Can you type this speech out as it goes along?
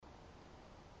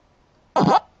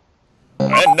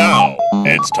And now,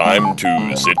 it's time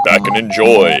to sit back and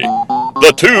enjoy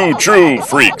the Two True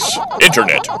Freaks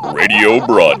Internet Radio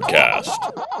Broadcast.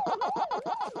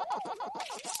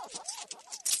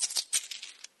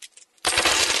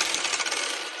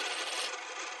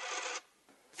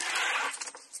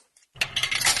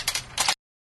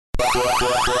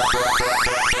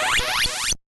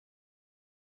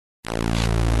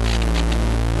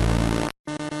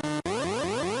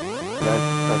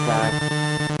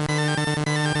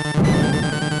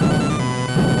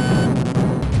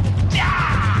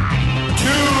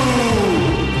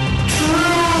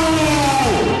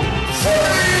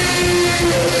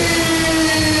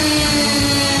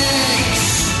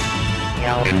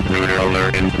 Intruder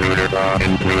alert,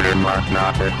 intruder mark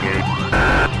not escape.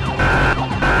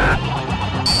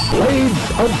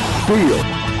 Blades of steel.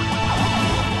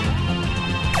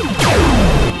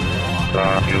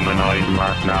 Humanoid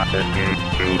mark not escape.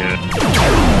 Intruder.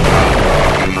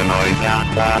 Humanoid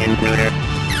intruder.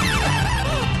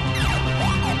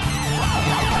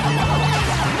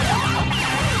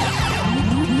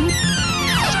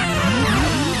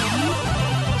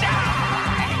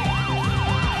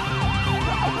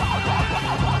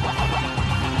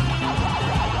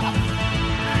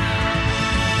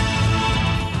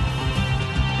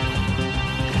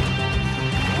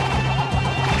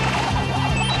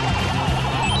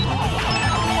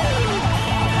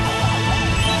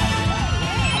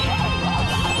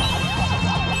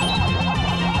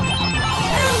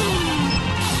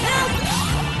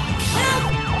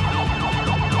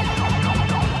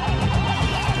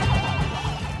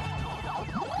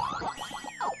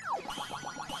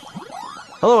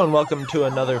 Hello and welcome to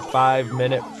another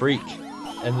 5-Minute Freak,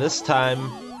 and this time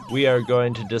we are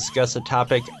going to discuss a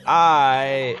topic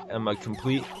I am a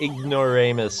complete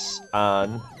ignoramus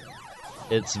on.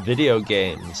 It's video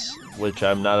games, which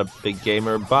I'm not a big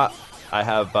gamer, but I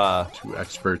have two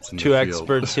experts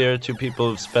here, two people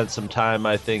who've spent some time,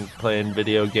 I think, playing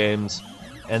video games,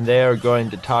 and they are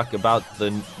going to talk about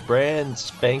the brand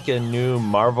spanking new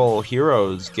Marvel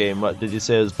Heroes game. What did you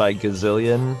say it was by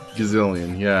Gazillion?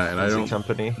 Gazillion, yeah, and I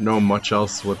don't know much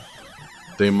else what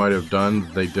they might have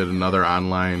done. They did another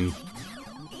online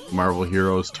Marvel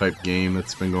Heroes type game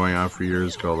that's been going on for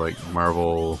years called like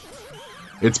Marvel.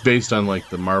 It's based on like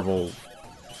the Marvel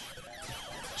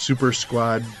Super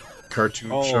Squad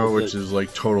cartoon show, which is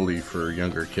like totally for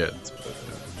younger kids. But,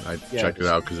 I checked it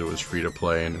out because it was free to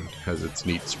play and it has its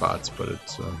neat spots, but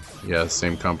it's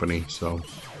same company, so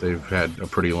they've had a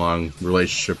pretty long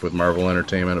relationship with Marvel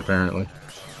Entertainment apparently.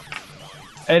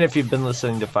 And if you've been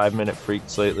listening to 5-Minute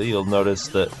Freaks lately, you'll notice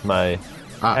that my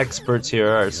experts here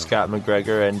are Scott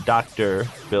McGregor and Dr.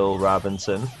 Bill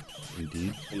Robinson.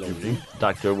 Indeed.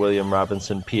 Dr. William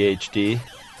Robinson, PhD.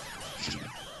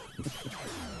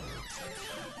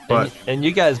 And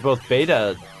you guys both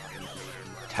beta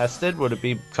tested? Would it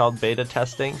be called beta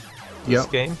testing? This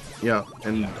game? Yeah,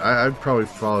 and I've probably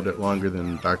followed it longer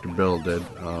than Dr. Bill did,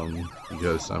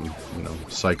 because I'm,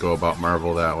 psycho about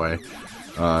Marvel that way.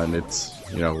 And it's,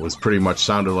 was pretty much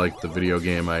sounded like the video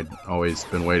game I'd always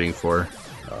been waiting for,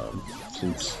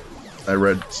 since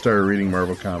I started reading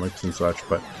Marvel comics and such.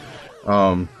 But,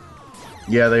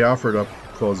 they offered up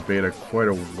closed beta quite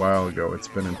a while ago. It's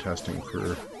been in testing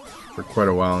for quite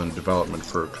a while, in development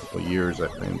for a couple of years, I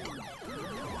think.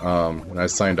 And I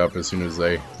signed up as soon as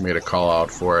they made a call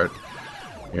out for it,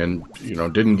 and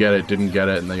didn't get it,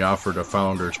 and they offered a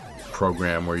founders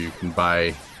program where you can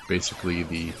buy basically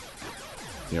the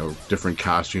different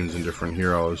costumes and different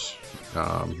heroes,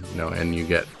 and you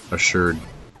get assured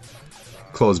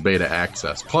closed beta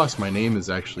access. Plus, my name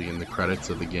is actually in the credits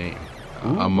of the game.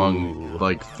 Among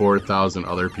like 4,000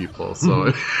 other people.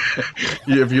 So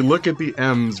if you look at the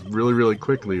M's really, really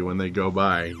quickly when they go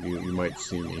by, you might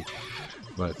see me.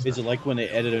 But is it like when they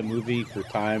edit a movie for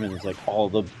time and it's like all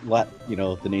the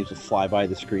names will fly by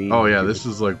the screen? Oh yeah, this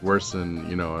is like worse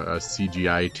than a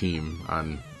CGI team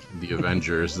on the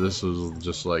Avengers. This was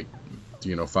just like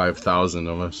 5,000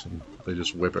 of us, and they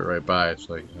just whip it right by. It's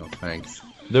like, thanks.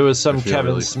 There was some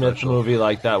Kevin Smith movie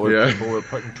like that where people were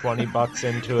putting $20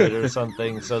 into it or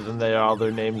something, so then all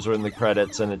their names were in the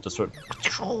credits, and it just went.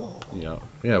 Yeah,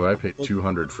 but I paid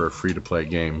 $200 for a free-to-play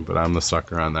game, but I'm the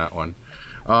sucker on that one.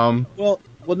 Well,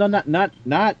 no,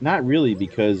 not really,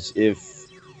 because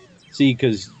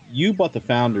because you bought the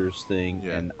Founders thing,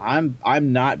 and I'm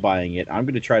not buying it. I'm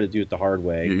going to try to do it the hard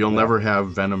way. You'll never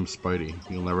have Venom Spidey.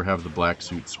 You'll never have the black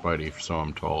suit Spidey, so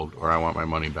I'm told, or I want my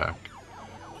money back.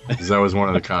 Because that was one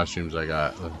of the costumes I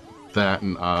got. That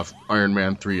and Iron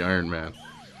Man 3 Iron Man.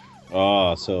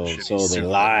 Oh, so they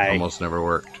lie. Almost never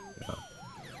worked.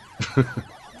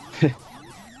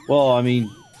 Well, I mean,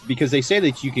 because they say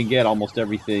that you can get almost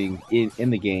everything in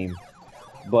the game,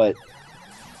 but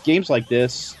games like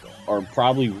this are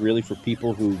probably really for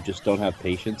people who just don't have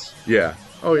patience. Yeah.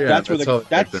 Oh yeah. That's where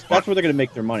they're going to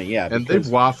make their money. Yeah. And they've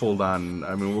waffled on.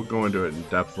 I mean, we'll go into it in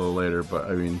depth a little later,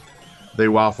 but I mean, they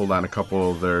waffled on a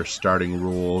couple of their starting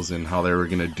rules and how they were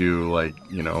going to do, like,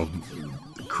 you know,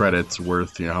 credits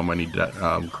worth, you know, how many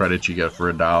credits you get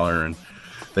for $1, and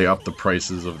they upped the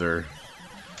prices of their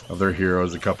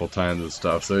heroes a couple times and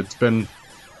stuff. So it's been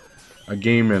a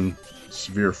game in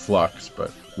severe flux,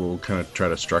 but we'll kind of try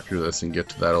to structure this and get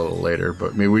to that a little later.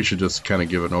 But maybe we should just kind of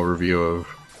give an overview of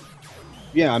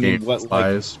what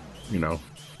size, you know,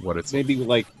 what it's maybe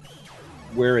like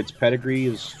where its pedigree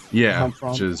is come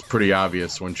from. Which is pretty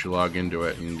obvious once you log into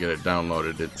it and get it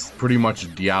downloaded. It's pretty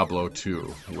much Diablo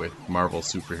 2 with Marvel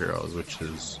superheroes, which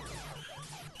is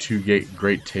two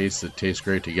great tastes that taste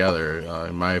great together,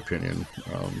 in my opinion.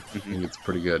 I think it's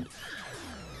pretty good.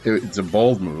 It's a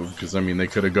bold move because, I mean, they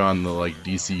could have gone the like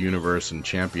DC Universe and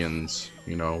Champions,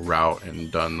 you know, route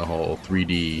and done the whole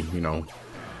 3D, you know,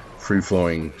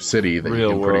 free-flowing city that you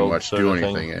can pretty much do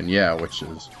anything in. Yeah, which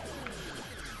is...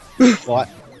 Well,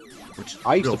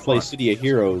 I used to play fun. City of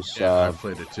Heroes. Yeah, I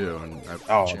played it too, and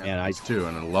I too,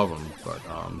 and I love them. But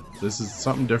this is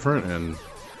something different, and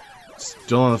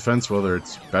still on the fence whether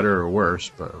it's better or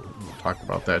worse. But we'll talk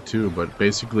about that too. But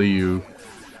basically,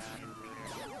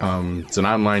 it's an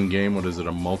online game. What is it?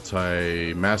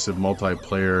 Massive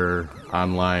multiplayer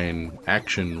online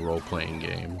action role-playing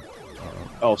game.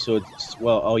 I guess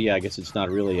it's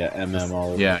not really a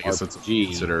MMO. Yeah, I guess it's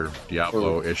considered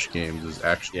Diablo-ish games as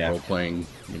action role-playing,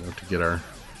 you know, to get our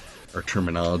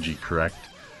terminology correct.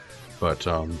 But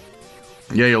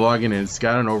you log in and it's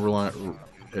got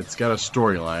it's got a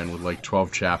storyline with like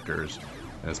 12 chapters,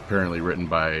 and it's apparently written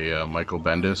by Michael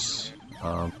Bendis,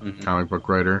 comic book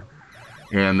writer,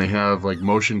 and they have like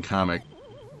motion comic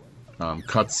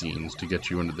cutscenes to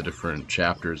get you into the different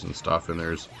chapters and stuff, and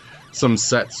there's some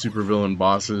set supervillain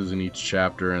bosses in each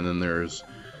chapter, and then there's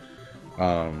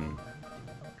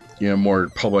more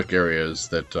public areas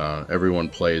that everyone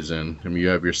plays in. I mean, you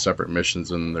have your separate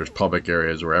missions, and there's public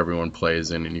areas where everyone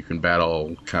plays in, and you can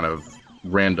battle kind of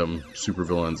random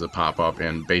supervillains that pop up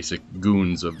and basic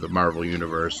goons of the Marvel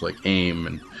Universe, like AIM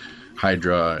and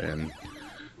Hydra, and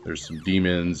there's some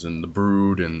demons and the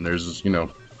Brood, and there's, you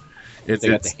know, it's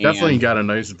definitely got a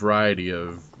nice variety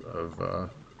of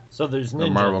so there's the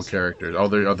Marvel characters.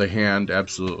 The Hand,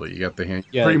 absolutely. You got the Hand.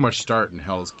 You pretty much start in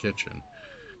Hell's Kitchen.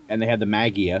 And they had the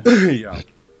Magia. Yeah.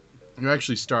 You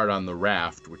actually start on the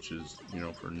Raft, which is, you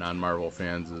know, for non-Marvel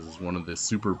fans, is one of the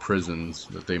super prisons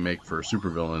that they make for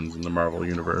supervillains in the Marvel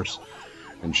Universe.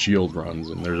 And S.H.I.E.L.D. runs,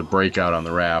 and there's a breakout on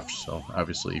the Raft, so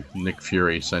obviously Nick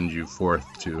Fury sends you forth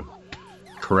to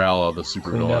corral all the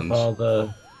supervillains. Clean up all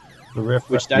the rift.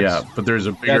 But there's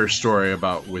a bigger story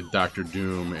with Doctor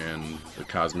Doom and the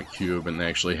Cosmic Cube, and they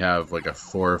actually have like a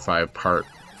 4 or 5 part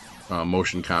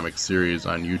motion comic series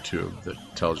on YouTube that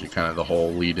tells you kind of the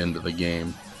whole lead into the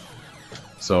game.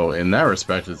 So in that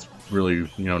respect, it's really,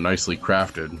 you know, nicely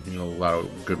crafted. You know, a lot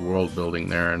of good world building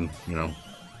there, and, you know.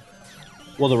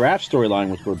 Well, the Raft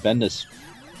storyline was where Bendis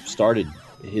started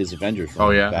his Avengers run.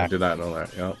 Oh yeah, I did not know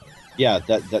that. Yeah. Yeah,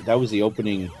 that was the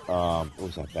opening. What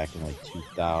was that? Back in like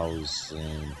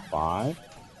 2005,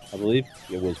 I believe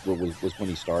it was when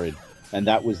he started, and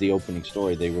that was the opening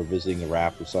story. They were visiting the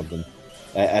Raft or something.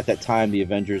 At that time, the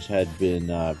Avengers had been,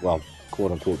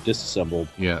 quote unquote, disassembled.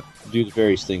 Yeah. Due to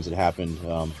various things that happened,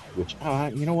 which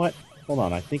you know what? Hold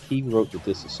on, I think he wrote the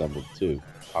Disassembled too,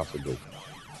 possibly.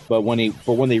 But when they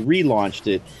relaunched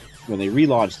it. When they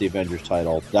relaunched the Avengers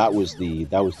title, that was the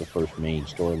first main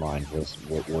storyline was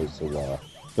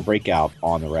the breakout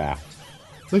on the Raft.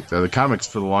 I think the comics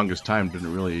for the longest time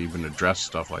didn't really even address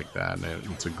stuff like that, and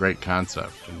it's a great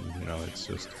concept. And, you know, it's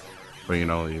just, but, you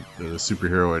know, the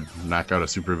superhero would knock out a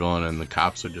supervillain and the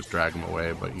cops would just drag him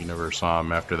away, but you never saw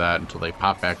him after that until they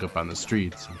pop back up on the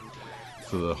streets.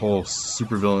 So the whole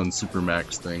supervillain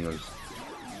supermax thing was.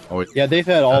 Yeah, they've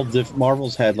had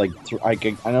Marvel's had like I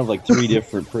know like 3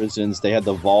 different prisons. They had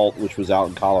the Vault, which was out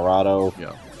in Colorado.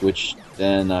 Yeah. Which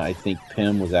then I think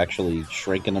Pym was actually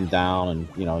shrinking them down and,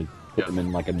 you know, put them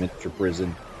in like a miniature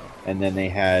prison. And then they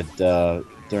had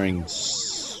during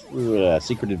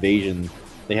Secret Invasion,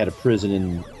 they had a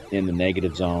prison in the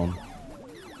Negative Zone.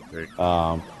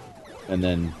 And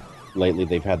then lately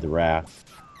they've had the Raft.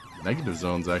 Negative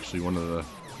Zone's actually one of the,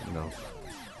 you know,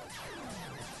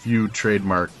 few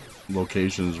trademark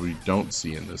locations we don't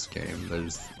see in this game.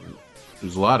 There's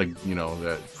a lot of, you know,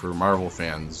 that for Marvel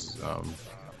fans, a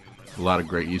lot of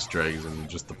great Easter eggs and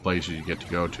just the places you get to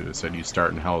go to. It said you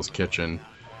start in Hell's Kitchen,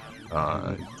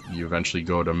 You eventually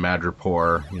go to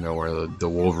Madripoor, you know, where the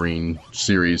Wolverine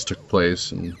series took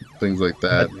place and things like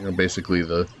that. You know, basically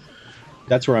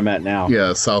That's where I'm at now.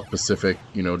 yeah, South Pacific,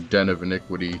 you know, den of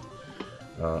iniquity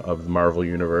of the Marvel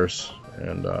universe.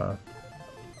 And A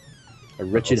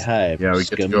wretched hive. yeah, we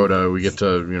scum. get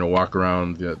to you know, walk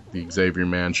around the Xavier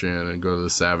Mansion and go to the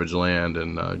Savage Land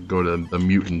and go to the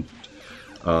mutant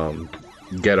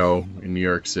ghetto in New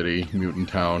York City, mutant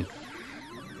town,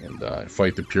 and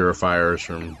fight the Purifiers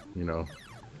from, you know,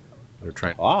 they're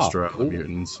trying to destroy all the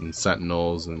mutants and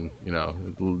Sentinels, and you know,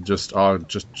 just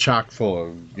chock full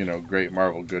of, you know, great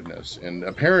Marvel goodness. And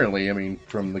apparently, I mean,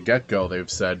 from the get-go, they've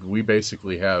said we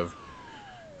basically have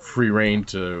free reign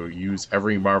to use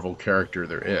every Marvel character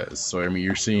there is. So I mean,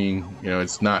 you're seeing, you know,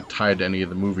 it's not tied to any of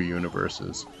the movie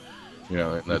universes. You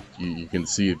know, and that you can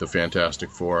see the Fantastic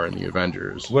Four and the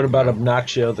Avengers. What about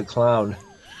Obnoxio the Clown?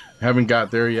 Haven't got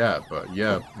there yet, but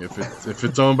yeah, if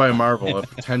it's owned by Marvel,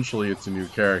 potentially it's a new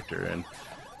character. And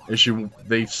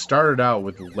they started out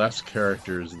with less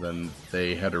characters than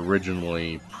they had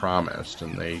originally promised,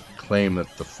 and they claim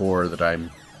that the 4 that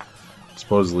I'm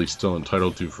supposedly still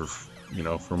entitled to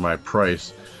for my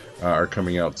price are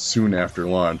coming out soon after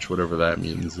launch, whatever that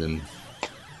means in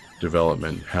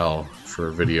development hell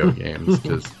for video games.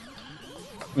 Because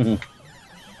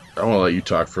I want to let you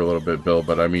talk for a little bit, Bill,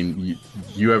 but I mean,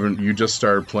 you just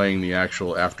started playing the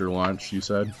actual after launch, you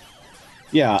said?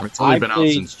 Yeah, It's only been out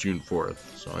since June 4th,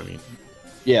 so I mean...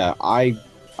 Yeah, I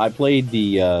played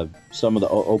the some of the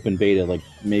open beta, like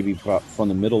maybe from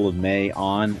the middle of May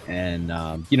on, and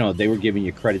you know, they were giving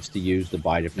you credits to use to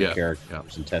buy different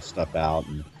characters and test stuff out,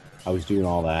 and I was doing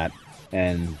all that.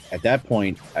 And at that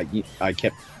point, I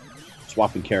kept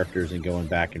swapping characters and going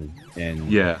back and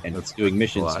doing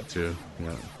missions. A lot too.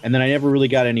 Yeah. And then I never really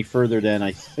got any further than,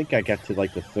 I think I got to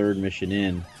like the 3rd mission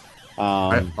in.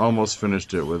 I almost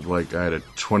finished it with, like, I had a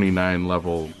 29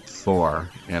 level Thor,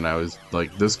 and I was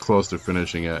like this close to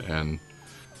finishing it, and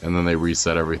then they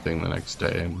reset everything the next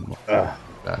day, and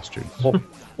bastards. Well,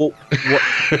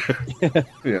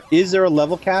 Yeah. Is there a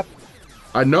level cap?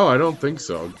 No, I don't think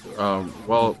so.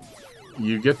 Well,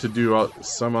 you get to do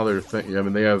some other thing. I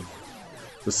mean, they have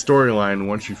the storyline.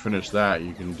 Once you finish that,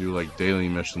 you can do like daily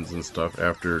missions and stuff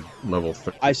after level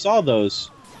 30. I saw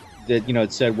those that, you know,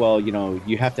 it said, well, you know,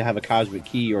 you have to have a cosmic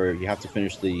key, or you have to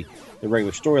finish the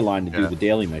regular storyline to do the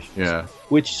daily missions. Yeah.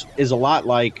 Which is a lot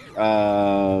like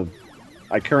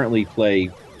I currently play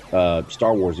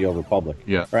Star Wars: The Old Republic.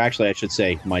 Yeah. Or actually, I should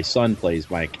say, my son plays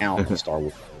my account on Star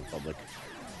Wars: The Old Republic,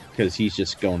 because he's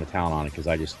just going to town on it, because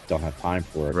I just don't have time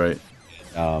for it. Right.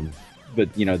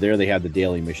 But, you know, there they have the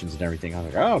daily missions and everything. I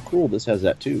was like, oh, cool, this has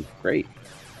that too. Great.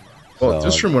 Well,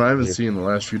 just from what I've been seeing the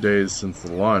last few days since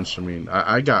the launch, I mean,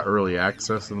 I got early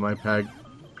access in my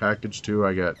package too.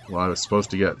 I was supposed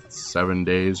to get 7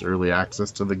 days early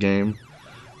access to the game,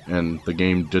 and the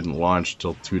game didn't launch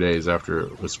till 2 days after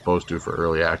it was supposed to for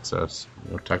early access.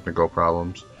 You know, technical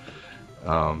problems.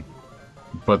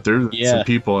 But there's some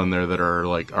people in there that are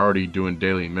like already doing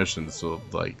daily missions, so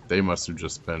like they must have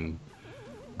just been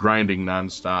grinding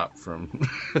nonstop from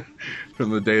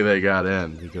the day they got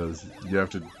in, because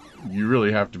you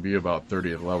really have to be about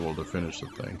 30th level to finish the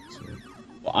thing. So.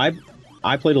 Well,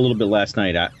 I played a little bit last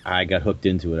night. I got hooked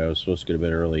into it. I was supposed to go to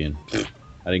bed early, and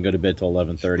I didn't go to bed till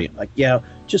 11:30. I'm like, yeah,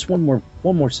 just one more.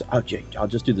 I'll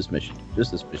just do this mission.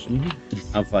 Just this mission.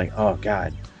 I'm like, oh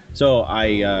god. So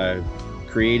I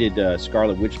created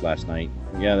Scarlet Witch last night.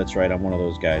 Yeah, that's right. I'm one of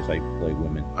those guys. I play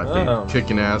women. I've been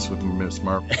kicking ass with Miss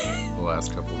Marvel the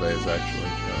last couple of days, actually.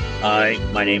 Hi,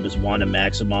 my name is Wanda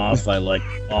Maximoff. I like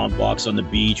long walks on the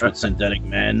beach with synthetic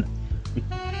men.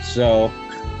 So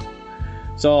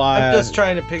I'm just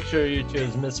trying to picture you two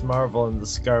as Miss Marvel and the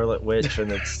Scarlet Witch,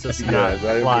 and it's just not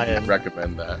I flying. would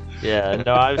recommend that. Yeah,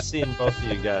 no, I've seen both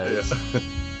of you guys.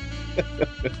 Yeah.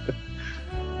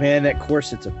 Man, that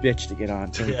corset's a bitch to get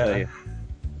on, let me tell you.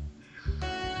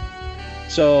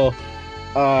 So,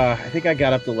 I think I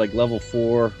got up to like level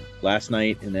 4 last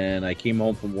night, and then I came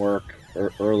home from work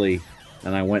early,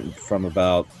 and I went from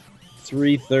about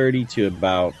 3:30 to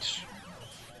about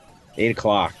 8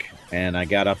 o'clock, and I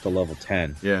got up to level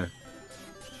 10. Yeah.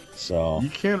 So you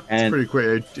can't. It's pretty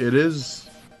quick. It is.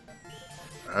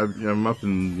 I'm up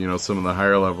in some of the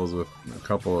higher levels with a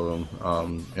couple of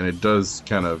them, and it does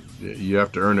kind of. You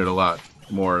have to earn it a lot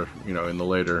more, in the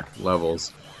later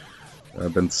levels.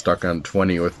 I've been stuck on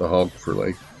 20 with the Hulk for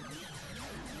like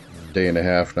a day and a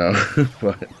half now.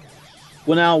 But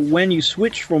well, now when you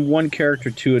switch from one character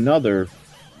to another,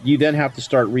 you then have to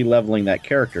start re-leveling that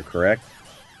character, correct?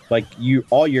 Like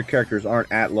all your characters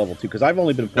aren't at level 2 because I've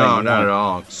only been playing. No, not at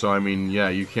all. So I mean, yeah,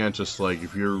 you can't just like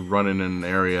if you're running in an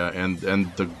area and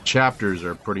the chapters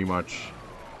are pretty much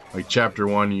like chapter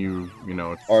 1. You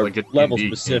know, it's Or like a level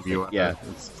D&D specific, game. yeah.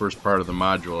 It's the first part of the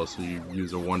module, so you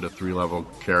use a 1 to 3 level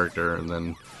character, and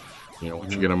then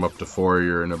once you get them up to 4,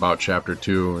 you're in about chapter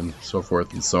 2 and so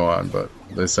forth and so on. But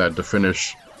they said to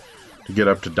get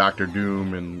up to Doctor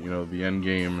Doom and the end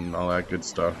game and all that good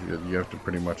stuff, you have to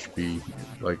pretty much be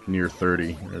like near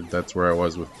 30. That's where I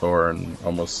was with Thor, and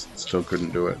almost still couldn't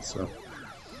do it. So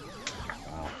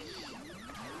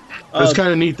it's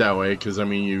kind of neat that way because I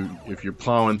mean, if you're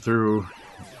plowing through,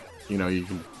 you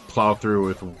can plow through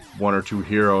with 1 or 2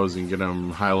 heroes and get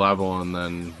them high level, and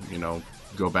then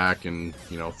go back and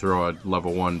throw a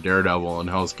level 1 Daredevil in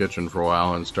Hell's Kitchen for a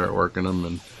while and start working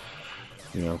them,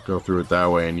 and go through it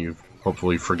that way, and you've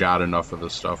hopefully forgot enough of the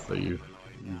stuff that you've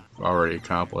already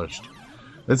accomplished.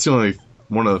 That's the only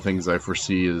one of the things I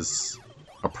foresee is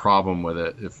a problem with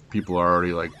it. If people are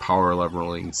already like power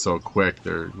leveling so quick,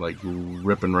 they're like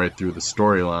ripping right through the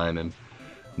storyline, and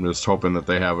I'm just hoping that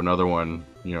they have another one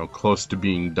close to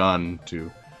being done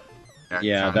to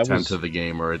add content to the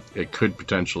game, or it could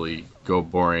potentially go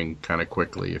boring kind of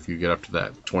quickly if you get up to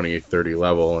that 28, 30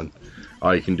 level and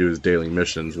all you can do is daily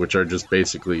missions, which are just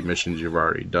basically missions you've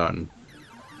already done.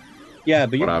 Yeah,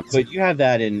 but you have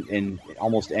that in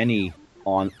almost any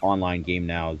online game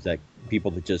now, is that people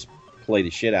that just play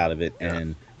the shit out of it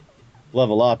and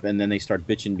level up, and then they start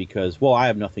bitching because, I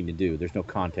have nothing to do. There's no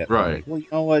content. Right. Well, you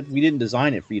know what? We didn't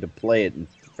design it for you to play it in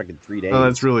freaking 3 days. Well,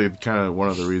 that's really kind of one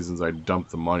of the reasons I dumped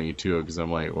the money, too, because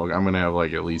I'm like, I'm going to have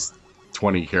like at least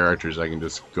 20 characters I can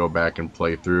just go back and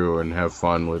play through and have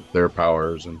fun with their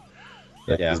powers, and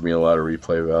that gives me a lot of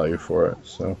replay value for it.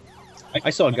 So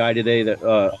I saw a guy today that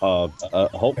a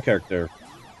Hulk character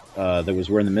that was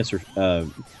wearing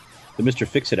the Mr.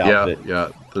 Fix-It outfit. Yeah.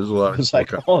 There's a lot. It's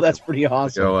like, that's pretty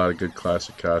awesome. Got a lot of good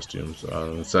classic costumes.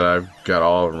 So I've got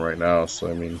all of them right now. So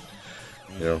I mean,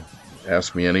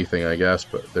 ask me anything, I guess.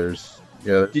 But there's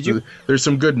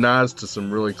some good nods to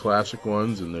some really classic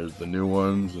ones, and there's the new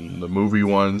ones and the movie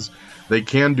ones. They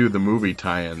can do the movie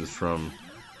tie-ins from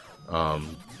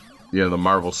the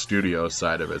Marvel Studios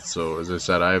side of it. So as I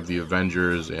said, I have the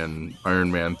Avengers and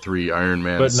Iron Man 3 Iron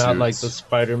Man but suits. not like the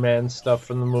Spider-Man stuff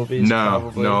from the movies.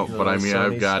 No, probably, but I mean,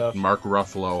 Sony I've got stuff. Mark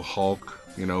Ruffalo Hulk,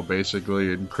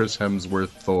 basically, and Chris Hemsworth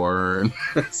Thor, and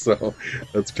so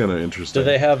that's kind of interesting. Do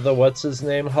they have the what's his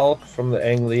name Hulk from the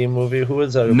Ang Lee movie? Who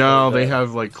is that? No, they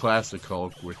have like classic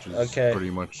Hulk, which is pretty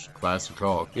much classic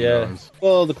Hulk. Yeah.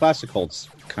 Well, the classic Hulk's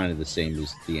kind of the same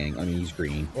as the Ang. I mean, he's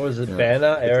green. What was it?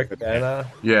 Bana? Eric Bana?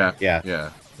 Yeah.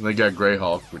 Yeah. And they got Gray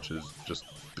Hulk, which is just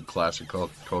the classic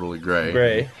Hulk, totally gray.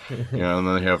 Gray. And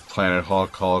then they have Planet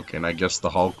Hulk, and I guess the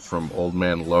Hulk from Old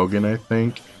Man Logan, I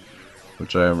think,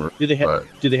 which I haven't. Do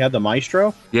they have the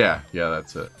Maestro? Yeah,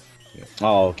 that's it. Yeah.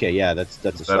 Oh, okay, yeah, that's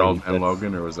a that Old Man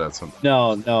Logan, or was that something?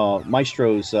 No,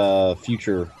 Maestro's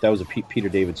Future. That was a Peter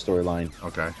David storyline.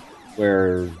 Okay.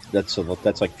 Where that's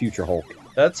like Future Hulk.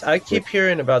 I keep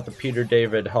hearing about the Peter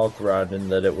David Hulk run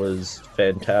and that it was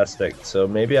fantastic. So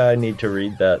maybe I need to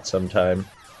read that sometime.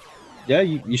 Yeah,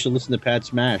 you should listen to Pat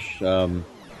Smash,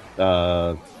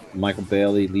 Michael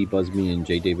Bailey, Lee Busby, and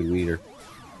J. David Weeder.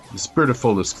 The spirit of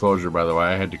full disclosure, by the way,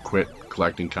 I had to quit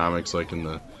collecting comics like in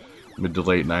the mid to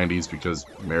late 90s because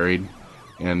married,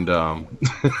 and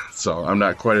so I'm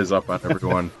not quite as up on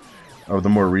everyone of the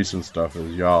more recent stuff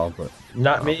as y'all, but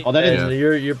not me. Oh, that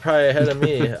is. You're probably ahead of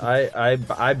me.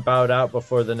 I bowed out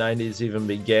before the 90s even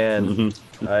began.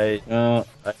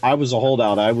 Mm-hmm. I was a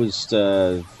holdout. I was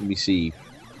let me see,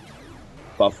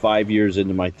 about 5 years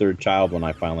into my third child when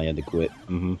I finally had to quit.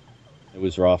 Mm-hmm. It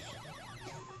was rough.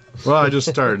 Well, I just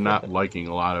started not liking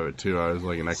a lot of it too. I was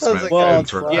like an X-Men fan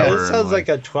forever. Yeah, it sounds like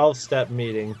a 12-step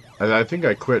meeting. I think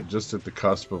I quit just at the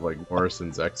cusp of like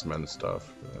Morrison's X-Men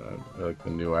stuff, like the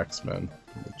new X-Men,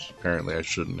 which apparently I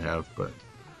shouldn't have, but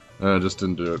just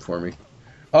didn't do it for me.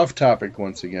 Off topic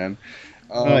once again.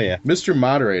 Mr.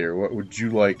 Moderator, what would you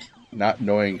like, not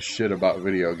knowing shit about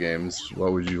video games,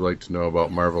 what would you like to know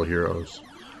about Marvel Heroes?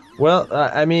 Well,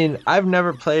 I mean, I've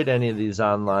never played any of these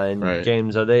online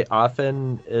games. Are they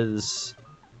often as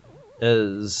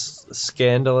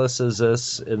scandalous as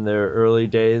this in their early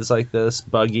days like this?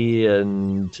 Buggy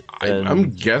and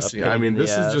I'm guessing. I mean,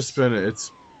 this has just been,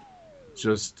 it's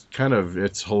just kind of,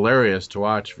 it's hilarious to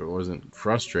watch if it wasn't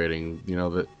frustrating.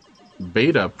 That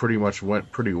beta pretty much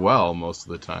went pretty well most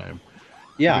of the time.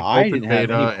 Yeah, I didn't have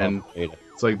any beta.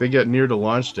 It's like they get near to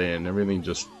launch day and everything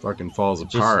just fucking falls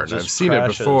apart. Just I've seen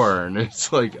crashes. it before, and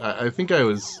it's like I think I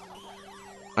was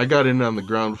I got in on the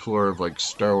ground floor of like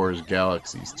Star Wars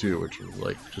Galaxies too, which was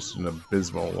like just an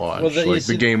abysmal watch. Well, Like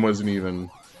the game wasn't even.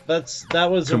 That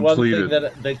was the one thing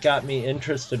completed. that got me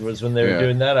interested was when they were Yeah.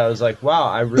 doing that. I was like, wow,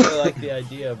 I really like the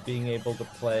idea of being able to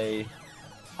play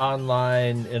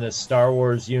online in a Star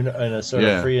Wars in a sort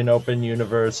Yeah. of free and open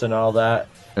universe and all that.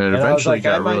 And it And I was eventually like, I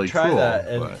got might really try cool. that,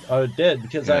 and but it did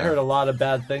because I Yeah. heard a lot of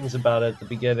bad things about it at the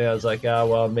beginning. I was like,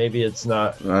 well, maybe it's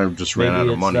not. I just ran out Maybe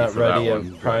of it's money not for that ready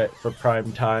one. for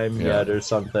prime time Yeah. yet or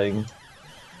something.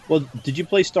 Well, did you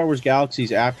play Star Wars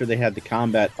Galaxies after they had the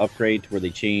combat upgrade to where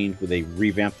they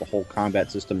revamped the whole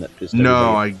combat system that pissed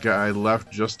No, everybody? I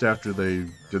left just after they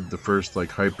did the first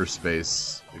like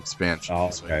hyperspace expansion. Oh,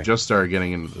 So I okay. just started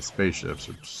getting into the spaceships,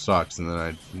 which sucks. And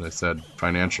then I said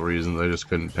financial reasons, I just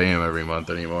couldn't pay him every month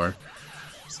anymore.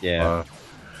 Yeah.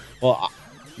 Well,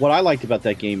 what I liked about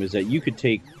that game is that you could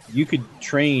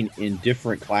train in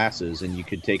different classes, and you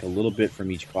could take a little bit from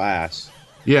each class.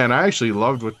 Yeah, and I actually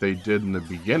loved what they did in the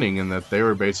beginning, in that they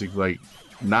were basically like,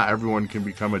 not everyone can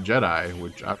become a Jedi,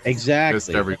 which I Exactly. pissed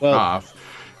everyone Well- off,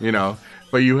 you know.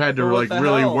 But you had to Well, what like the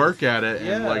really hell? work at it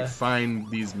and Yeah. like find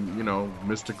these,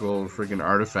 mystical freaking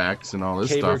artifacts and all this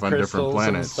Caber stuff on different crystals and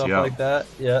planets. stuff Yeah, like that.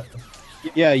 Yeah.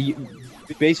 Yeah,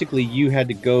 basically you had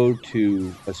to go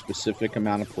to a specific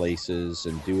amount of places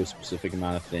and do a specific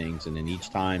amount of things, and then each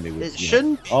time it was It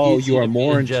shouldn't. Be oh, easy you are to be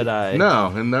more a into Jedi. no,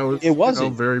 and that was It wasn't.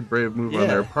 a very brave move on Yeah.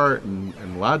 their part and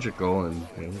logical, and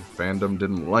fandom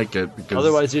didn't like it because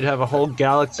Otherwise, you'd have a whole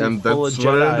galaxy And full of that's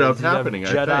Jedi. what ended up You'd have happening, I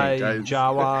Jedi think.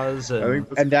 Jawas, I think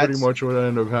And that's pretty that's- much what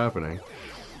ended up happening.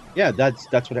 Yeah, that's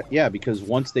what. Yeah, because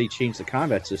once they changed the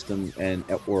combat system,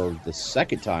 or the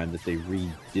second time that they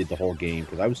redid the whole game,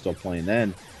 because I was still playing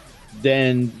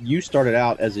then you started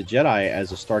out as a Jedi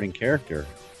as a starting character,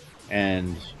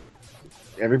 and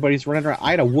everybody's running around.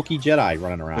 I had a Wookiee Jedi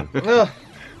running around. Ugh.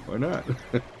 Why not?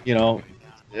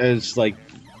 It's like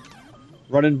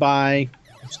running by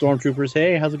stormtroopers.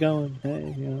 Hey, how's it going?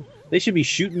 Hey, they should be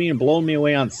shooting me and blowing me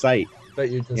away on sight. But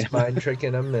you're just mind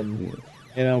tricking them, and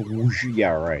Whoosh, yeah,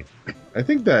 right. I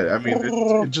think that,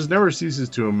 it just never ceases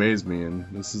to amaze me, and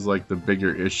this is like the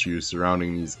bigger issue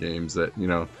surrounding these games, that,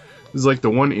 this is like the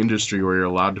one industry where you're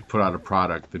allowed to put out a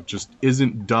product that just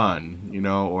isn't done,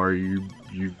 or you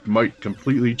might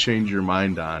completely change your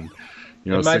mind on,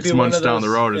 It might 6 be one months of down the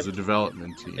those- road as a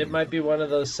development team. it might be one of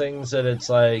those things that it's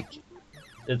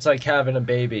like having a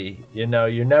baby. You're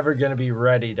never going to be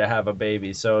ready to have a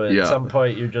baby, so at Yeah. some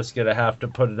point you're just going to have to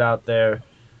put it out there,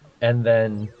 and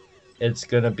then it's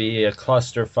going to be a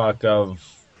clusterfuck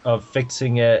of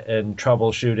fixing it and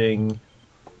troubleshooting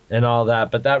and all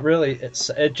that. But that really,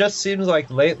 it just seems like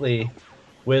lately,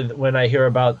 when I hear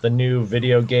about the new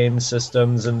video game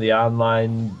systems and the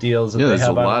online deals that Yeah, they there's a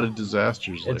have on, lot of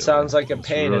disasters lately. it sounds like a It's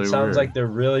pain. really It sounds weird. like they're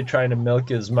really trying to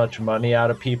milk as much money out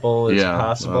of people as yeah,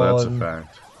 possible. no, that's and, a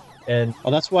fact. and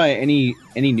Well, that's why any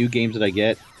new games that I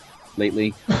get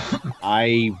lately,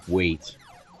 I wait.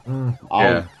 Mm.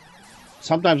 Yeah.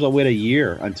 Sometimes I'll wait a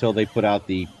year until they put out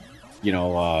the,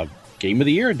 Game of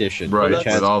the Year edition, Right, which with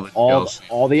has all the all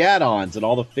DLC. the add-ons and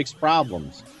all the fixed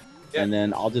problems, Yeah. and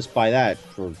then I'll just buy that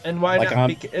for. And why Like,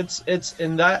 not? It's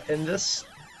in this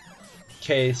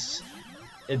case,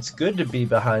 it's good to be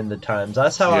behind the times.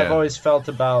 That's how I've Yeah. always felt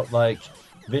about like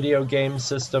video game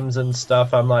systems and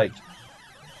stuff. I'm like,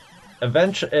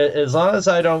 eventually, as long as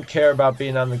I don't care about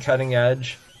being on the cutting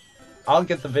edge, I'll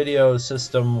get the video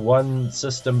system one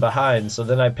system behind. So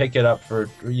then I pick it up for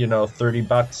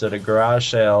 $30 at a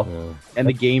garage sale. And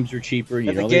the games are cheaper.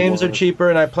 And the games are cheaper,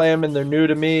 and I play them, and they're new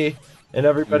to me. And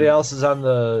everybody else is on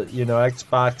the,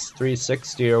 Xbox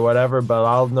 360 or whatever, but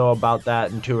I'll know about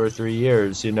that in 2 or 3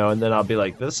 years, and then I'll be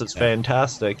like, this is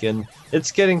fantastic. And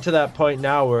it's getting to that point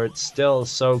now where it's still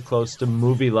so close to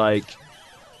movie-like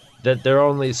that they're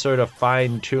only sort of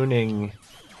fine-tuning.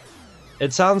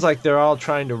 It sounds like they're all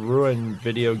trying to ruin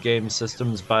video game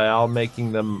systems by all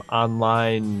making them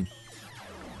online,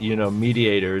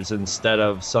 mediators instead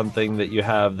of something that you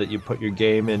have that you put your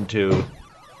game into.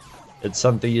 It's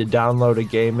something you download a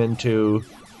game into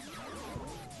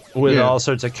with Yeah. all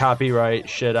sorts of copyright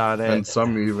shit on it. And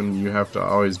some even you have to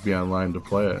always be online to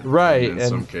play it. Right, In and-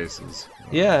 some cases.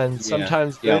 Yeah, and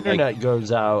sometimes the Yeah, like- internet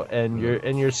goes out, and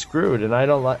you're screwed. And I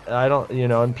don't,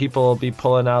 and people will be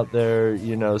pulling out their,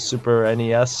 Super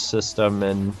NES system,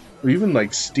 and Even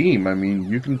like Steam,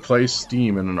 you can play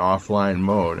Steam in an offline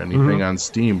mode, anything on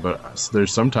Steam, but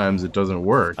there's sometimes it doesn't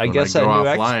work. I When guess I go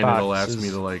that new offline, Xbox it'll ask is- me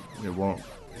to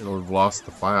it'll have lost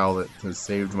the file that has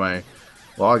saved my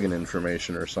login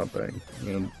information or something.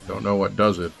 Don't know what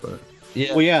does it, but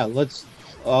yeah, Well, yeah. Let's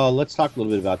talk a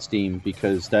little bit about Steam,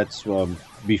 because that's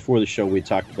before the show we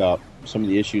talked about some of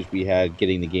the issues we had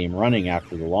getting the game running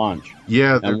after the launch.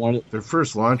 Yeah, And their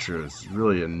first launcher is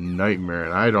really a nightmare,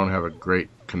 and I don't have a great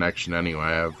connection anyway.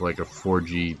 I have like a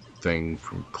 4G thing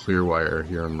from Clearwire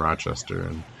here in Rochester,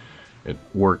 and it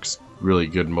works really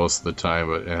good most of the time,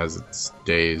 but it has its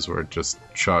days where it just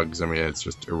chugs. I mean, it's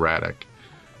just erratic.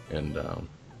 And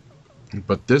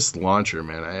but this launcher,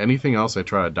 man, anything else I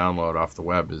try to download off the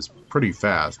web is pretty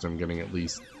fast. I'm getting at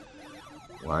least,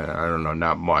 well, I don't know,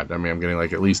 not much. I mean, I'm getting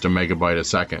like at least a megabyte a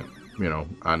second,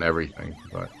 on everything.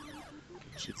 But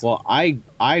well, I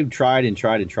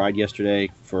tried yesterday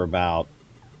for about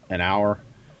an hour,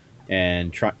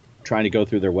 and trying to go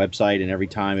through their website, and every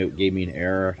time it gave me an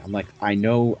error. I'm like, I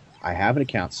know I have an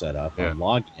account set up. Yeah. I'm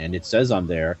logged in. It says I'm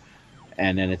there,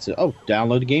 and then it says, "Oh,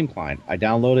 download the game client." I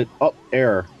download it. Oh,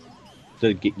 error.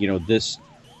 The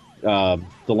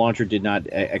launcher did not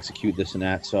execute this and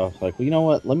that. So I was like, well, you know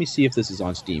what? Let me see if this is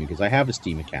on Steam, because I have a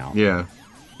Steam account. yeah,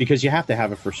 Because you have to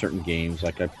have it for certain games.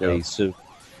 Like I play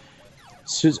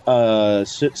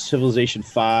Civilization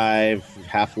 5,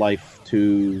 Half-Life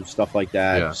 2, stuff like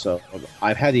that. Yeah. So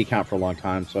I've had the account for a long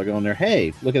time. So I go in there,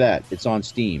 hey, look at that. It's on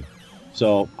Steam.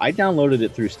 So I downloaded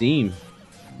it through Steam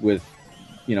with,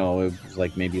 it was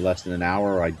like maybe less than an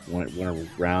hour. I went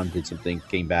around, did something,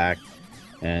 came back,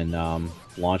 and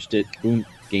launched it. Boom,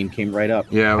 game came right up.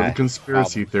 yeah. The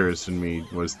conspiracy theorist in me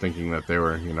was thinking that they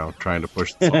were, trying to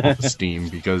push this off of Steam,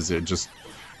 because it just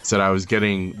said I was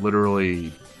getting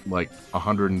literally like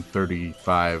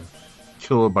 135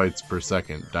 kilobytes per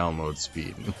second download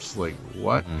speed. It's like,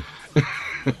 what?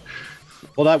 Mm-hmm.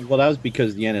 Well, that was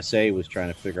because the NSA was trying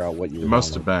to figure out what you were It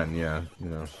must have downloading.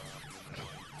 been, yeah.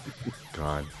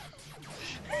 God.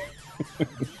 I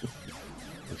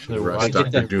should They're arrest watching Dr.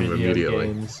 their Doom video immediately.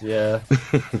 games, yeah.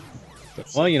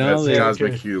 Well, That's the they-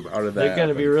 Cosmic Cube. How did that They're going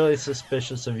to be happen? really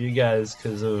suspicious of you guys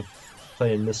because of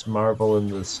playing Miss Marvel and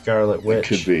the Scarlet Witch.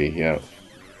 Could be, yeah.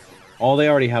 they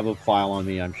already have a file on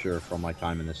me, I'm sure, from my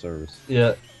time in the service.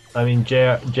 Yeah. I mean,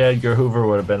 J. Edgar Hoover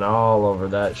would have been all over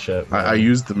that shit. man. I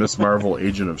used the Miss Marvel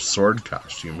Agent of Sword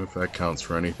costume. If that counts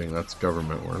for anything, that's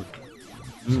government work.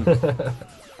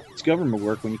 It's government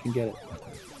work when you can get it.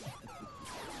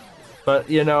 But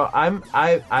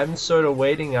I'm sort of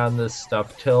waiting on this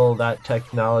stuff till that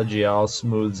technology all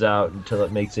smooths out, until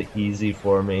it makes it easy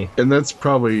for me. And that's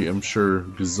probably, I'm sure,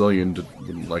 Gazillion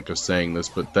wouldn't like us saying this,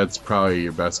 but that's probably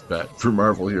your best bet for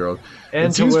Marvel Heroes. And It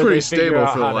to seems where pretty they figure stable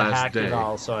out for the how to last hack day. it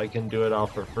all, so I can do it all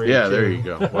for free. Yeah, too. there you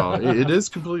go. Well, it is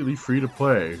completely free to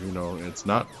play. It's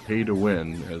not pay to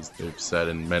win, as they've said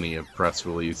in many a press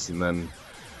release, and then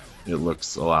it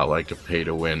looks a lot like a pay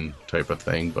to win type of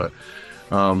thing. But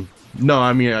no,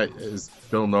 I mean, as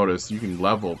Bill noticed, you can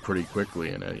level pretty quickly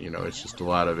in it. It's just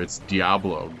it's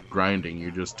Diablo grinding.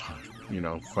 You're just,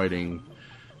 fighting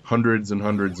hundreds and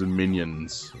hundreds of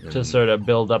minions. To sort of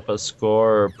build up a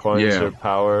score or points Yeah. or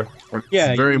power. It's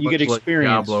Yeah, very you much get like experience.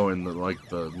 Diablo and the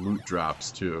loot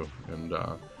drops too. And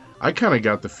I kind of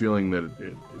got the feeling that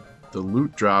the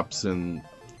loot drops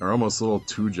are almost a little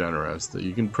too generous. That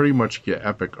you can pretty much get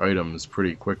epic items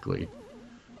pretty quickly.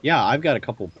 Yeah, I've got a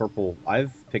couple purple.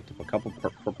 I've picked up a couple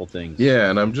purple things. Yeah,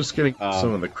 and I'm just getting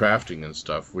some of the crafting and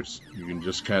stuff, which you can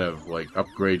just kind of like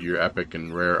upgrade your epic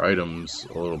and rare items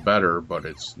a little better, but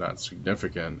it's not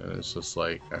significant. And it's just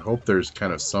like, I hope there's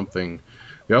kind of something.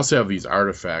 They also have these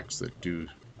artifacts that do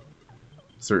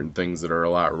certain things that are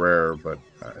a lot rarer, but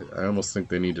I almost think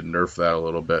they need to nerf that a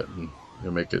little bit and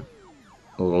make it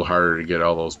a little harder to get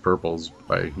all those purples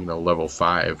by level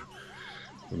 5.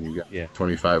 And you got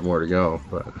 25 more to go,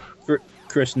 but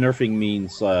Chris, nerfing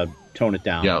means tone it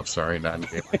down. yeah, sorry, not in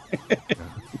game.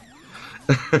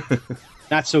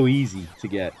 Not so easy to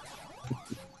get.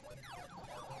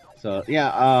 So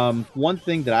yeah, one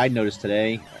thing that I noticed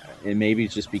today, and maybe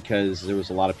it's just because there was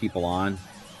a lot of people on,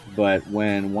 but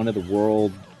when one of the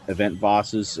world event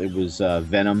bosses, it was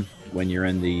Venom. When you're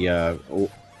in the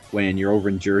when you're over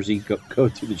in Jersey, go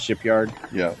to the shipyard,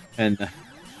 Yeah. and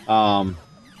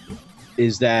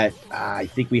is that I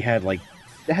think we had there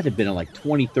had to have been like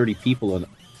 20, 30 people, and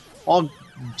all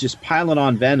just piling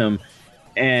on Venom,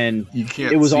 and You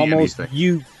can't it was see almost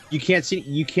anything. you can't see,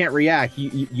 you can't react,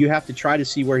 you have to try to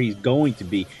see where he's going to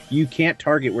be. You can't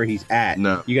target where he's at.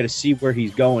 No. You got to see where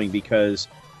he's going, because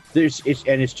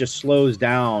it just slows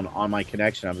down on my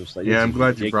connection. I'm just like, Yeah, this I'm is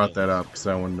glad you brought ridiculous. that up, because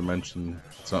I wanted to mention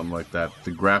something like that.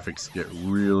 The graphics get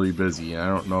really busy, and I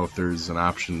don't know if there's an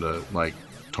option to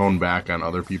tone back on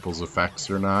other people's effects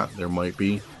or not. There might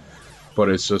be, but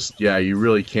it's just, you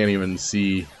really can't even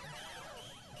see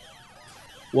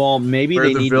Well, maybe where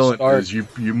they the need to villain start. is.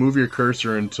 You move your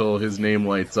cursor until his name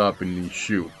lights up and you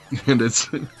shoot. And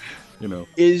You know,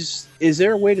 Is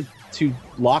there a way to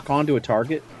lock onto a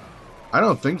target? I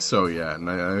don't think so yet, and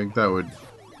I think that would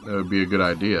be a good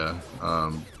idea.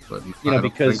 But You know, I don't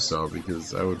think because- so,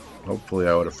 because I would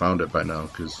have found it by now.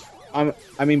 Because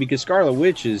I mean, because Scarlet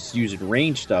Witch is using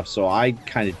range stuff, so I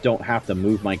kind of don't have to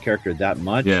move my character that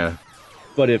much. yeah,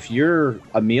 But if you're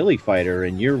a melee fighter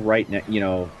and you're right now, you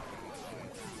know,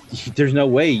 there's no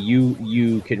way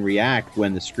you can react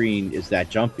when the screen is that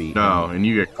jumpy. no, and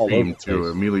you get All over creamed the too.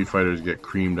 place. Melee fighters get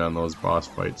creamed on those boss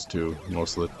fights too.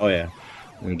 Most of the Oh yeah.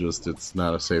 it's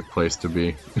not a safe place to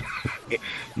be.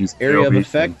 Use Area of AoE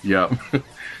effect? and- yeah,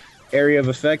 Area of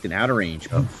effect and out of range.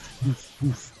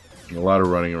 a lot of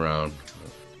running around.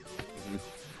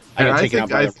 I got And taken out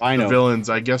by the the Rhino. villains,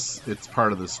 I guess it's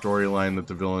part of the storyline that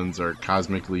the villains are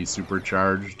cosmically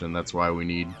supercharged, and that's why we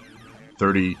need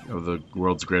 30 of the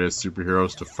world's greatest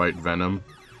superheroes to fight Venom.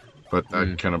 But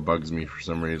that kind of bugs me for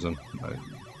some reason. I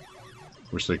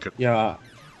wish they could. Yeah.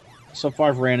 So far,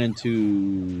 I've ran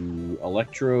into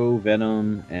Electro,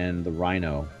 Venom, and the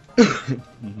Rhino.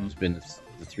 It's been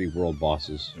the 3 world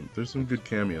bosses. There's some good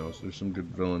cameos. There's some good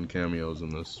villain cameos in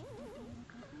this.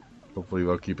 Hopefully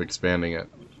they'll keep expanding it.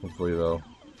 Hopefully they'll.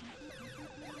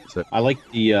 I like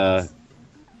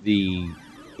the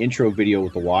intro video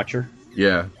with the Watcher,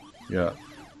 Yeah.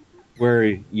 where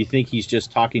you think he's just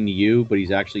talking to you, but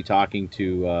he's actually talking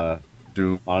to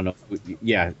Doom. I don't know,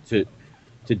 yeah, to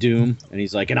Doom, and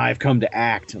he's like, "And I've come to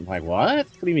act." I'm like, "What?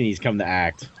 What do you mean he's come to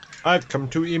act?" I've come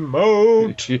to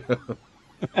emote.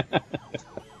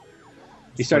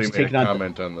 He starts Somebody taking made a on.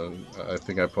 comment on the. I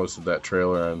think I posted that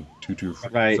trailer on Tutu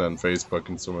Right. on Facebook,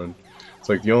 and someone. It's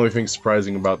like the only thing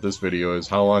surprising about this video is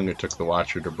how long it took the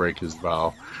Watcher to break his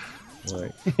vow.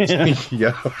 Like,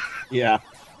 yeah. Yeah,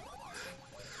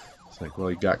 It's like, well,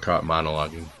 he got caught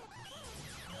monologuing.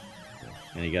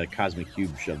 and he got a cosmic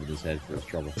cube shoved in his head for his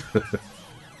trouble.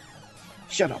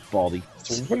 Shut up, Baldy.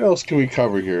 So what else can we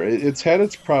cover here? It's had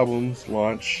its problems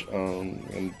launch,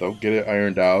 and they'll get it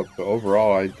ironed out. But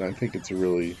overall, I think it's a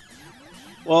really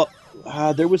Well,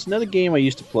 there was another game I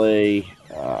used to play.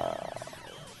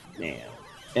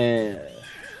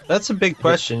 That's a big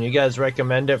question. You guys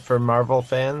recommend it for Marvel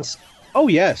fans? Oh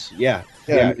yes, yeah.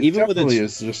 it even with definitely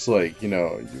its, is just like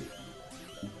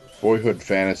boyhood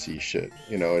fantasy shit.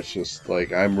 It's just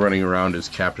like I'm running around as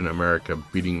Captain America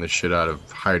beating the shit out of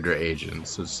Hydra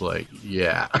agents. It's like,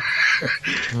 yeah.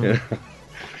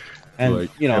 and like,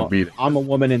 you know, I beat it. I'm a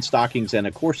woman in stockings and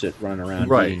a corset running around.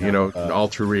 Right, beating up,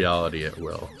 alter reality at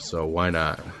will. So why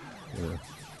not?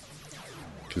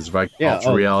 Because if I could Yeah,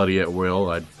 alter reality at will,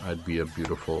 I'd be a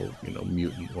beautiful,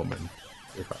 mutant woman.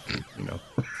 If I,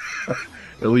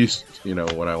 at least,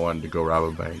 when I wanted to go rob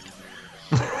a bank.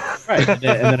 right, and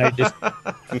then I just.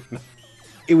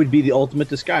 It would be the ultimate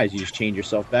disguise. You just change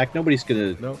yourself back. Nobody's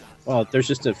gonna. No. Well, there's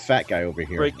just a fat guy over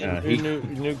here.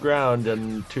 Breaking new ground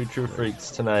and 2 True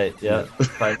Freaks tonight. Yeah,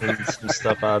 finding some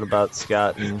stuff out about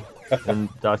Scott and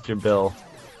Dr. Bill.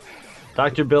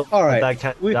 Dr. Bill, All right, that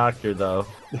kind of doctor though.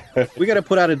 We got to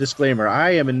put out a disclaimer.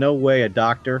 I am in no way a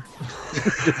doctor.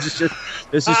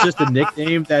 This is just a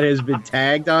nickname that has been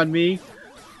tagged on me.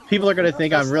 People are going to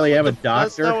think I really am a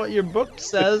That's doctor. not what your book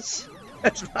says.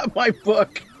 That's not my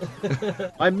book.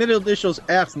 My middle initial's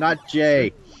F, not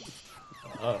J.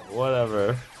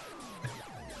 Whatever.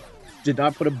 Did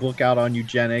not put a book out on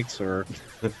eugenics or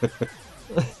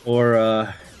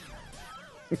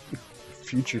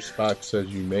Future Spock says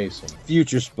you may some.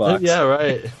 future Spock. Yeah,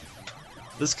 right.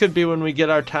 This could be when we get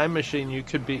our time machine. You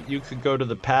could go to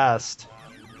the past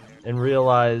and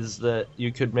realize that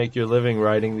you could make your living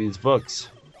writing these books.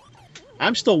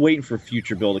 I'm still waiting for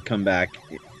Future Bill to come back.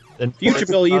 And Future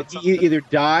Bill about he either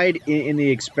died in the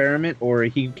experiment or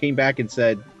he came back and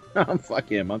said, fuck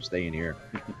him, I'm staying here.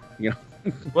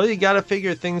 Well, you got to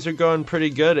figure things are going pretty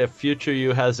good if future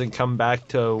you hasn't come back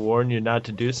to warn you not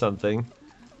to do something.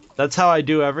 That's how I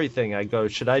do everything. I go,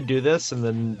 should I do this? And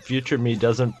then future me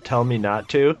doesn't tell me not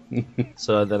to.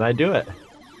 So then I do it.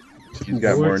 He's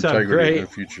got more Works out integrity great. than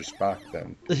Future Spock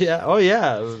then. Yeah. Oh,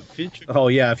 yeah. Future Oh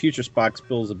yeah, Future Spock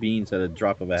spills the beans at a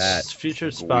drop of a hat. Future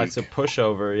Spock's a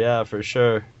pushover. Yeah, for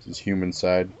sure. His human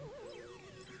side.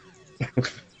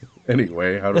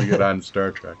 Anyway, how do we get on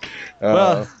Star Trek?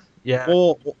 Well, yeah.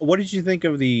 Well, what did you think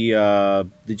of the?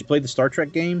 Did you play the Star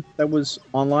Trek game that was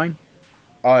online?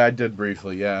 Oh, I did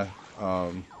briefly, yeah.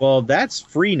 Well, that's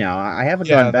free now. I haven't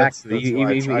gone back to it,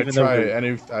 I even though try,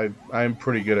 and I'm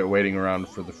pretty good at waiting around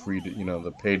for the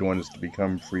the paid ones to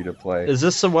become free to play. Is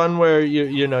this the one where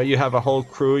you have a whole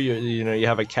crew? You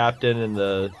have a captain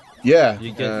and Yeah,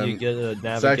 you get a navigator.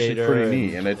 it's actually pretty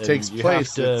neat, and it takes you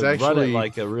place. Have to It's run actually it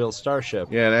like a real starship.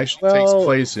 yeah, it actually takes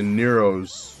place in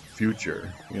Nero's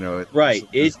future. You know, Right.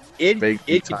 it's It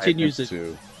vaguely tied continues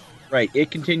into- Right. It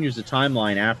continues the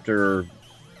timeline after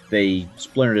they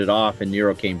splintered it off and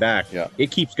Nero came back. Yeah.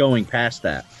 It keeps going past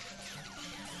that.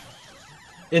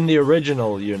 In the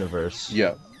original universe.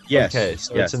 Yeah. Yes. Okay,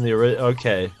 so yes. it's in the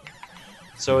okay.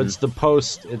 So it's the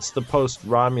post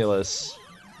Romulus.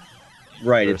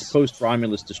 Right. It's verse. post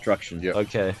Romulus destruction. Yeah.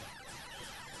 Okay.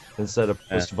 Instead of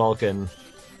post Vulcan.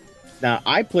 Now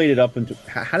I played it up into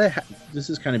this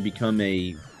has kind of become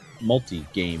a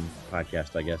multi-game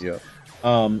podcast, I guess. Yeah.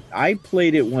 I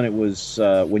played it when it was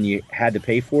when you had to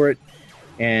pay for it,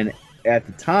 and at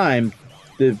the time,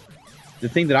 the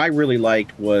thing that I really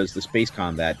liked was the space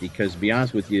combat because, to be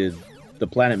honest with you, the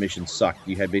planet missions sucked.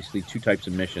 You had basically two types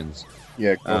of missions.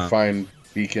 Yeah, go find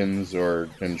beacons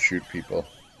and shoot people.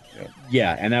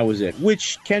 Yeah, and that was it,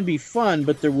 which can be fun,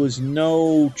 but there was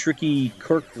no tricky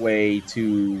Kirk way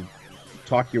to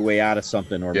talk your way out of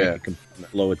something or make it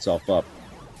blow itself up.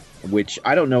 Which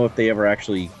I don't know if they ever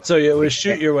actually. So it was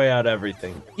shoot your way out of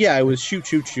everything. Yeah, it was shoot,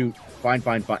 find.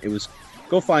 It was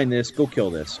go find this, go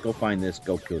kill this, go find this,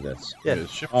 go kill this. Yeah.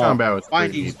 Ship combat was pretty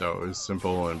finding- neat, though. It was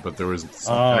simple, but there was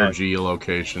some energy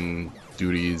location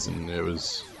duties, and it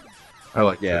was. I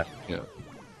liked it. Yeah.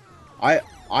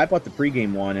 I bought the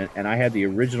pregame one, and I had the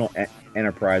original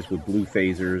Enterprise with blue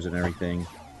phasers and everything.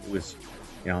 It was,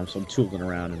 so I'm tooling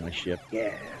around in my ship.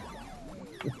 Yeah.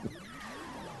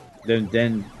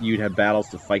 Then you'd have battles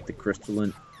to fight the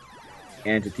crystalline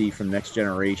entity from Next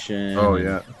Generation. Oh, and-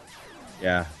 yeah.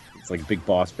 Yeah, it's like a big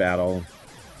boss battle.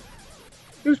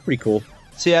 It was pretty cool.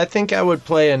 See, I think I would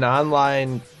play an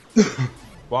online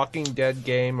Walking Dead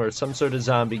game or some sort of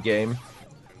zombie game,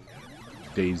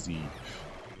 Daisy.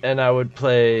 and I would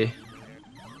play.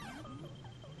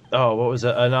 Oh, what was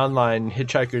it? An online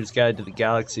Hitchhiker's Guide to the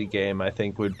Galaxy game. I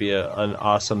think would be an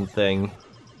awesome thing.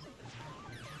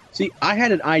 See, I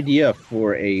had an idea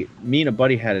me and a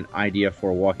buddy had an idea for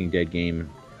a Walking Dead game.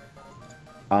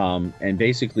 And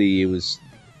basically it was,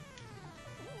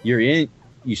 you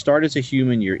start as a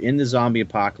human, you're in the zombie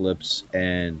apocalypse,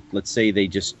 and let's say they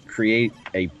just create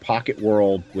a pocket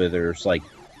world where there's like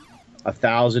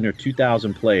 1,000 or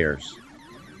 2,000 players.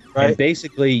 Right. And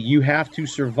basically you have to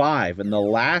survive, and the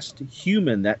last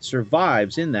human that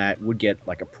survives in that would get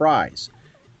like a prize.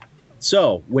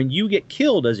 So when you get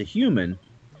killed as a human,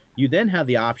 you then have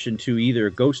the option to either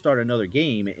go start another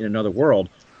game in another world,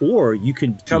 or you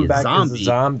can Come be back zombie, as a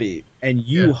zombie. and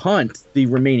you hunt the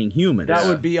remaining humans. That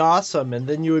would be awesome, and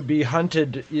then you would be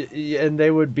hunted, and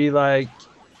they would be like,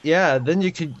 yeah, then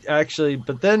you could actually,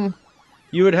 but then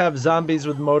you would have zombies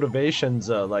with motivations,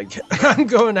 like, I'm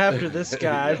going after this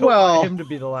guy, I don't want him to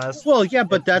be the last. Well, yeah,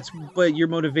 but your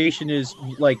motivation is,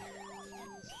 like,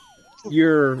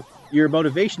 your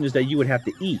motivation is that you would have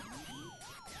to eat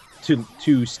to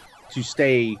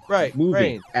stay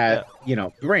moving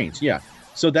brains, yeah.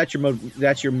 So that's your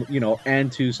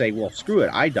and to say, well, screw it,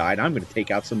 I died, I'm going to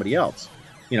take out somebody else.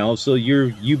 So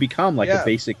you become like a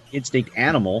basic instinct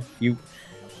animal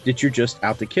that you're just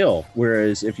out to kill.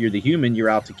 Whereas if you're the human, you're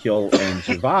out to kill and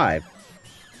survive.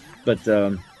 But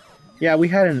we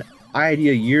had an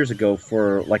idea years ago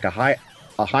for like a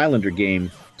Highlander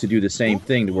game to do the same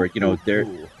thing, to where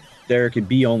there could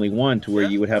be only one, to where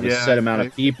you would have a set amount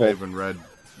of people. I even read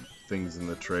things in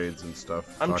the trades and stuff.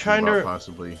 I'm talking trying about to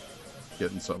possibly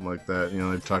getting something like that.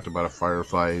 They've talked about a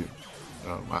Firefly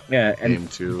and game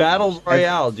too. Battle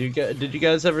Royale. Did you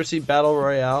guys ever see Battle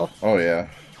Royale? Oh yeah.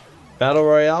 Battle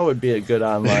Royale would be a good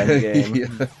online game.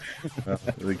 Yeah.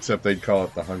 Except they'd call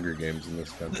it the Hunger Games in this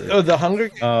country. Oh, the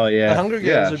Hunger. Oh yeah. The Hunger Games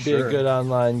Yeah, would be a good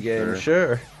online game.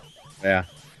 Sure. Yeah.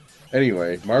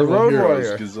 Anyway, Marvel Road Heroes,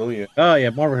 Warrior. gazillion. Oh yeah,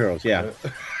 Marvel Heroes. Yeah.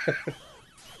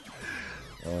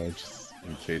 Just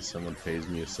in case someone pays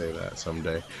me to say that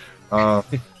someday. I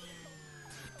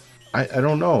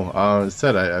don't know. As I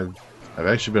said, I've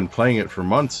actually been playing it for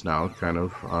months now, kind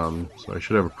of. So I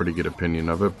should have a pretty good opinion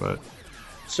of it. But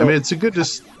So it's a good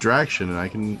distraction, and I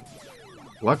can.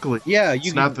 Luckily,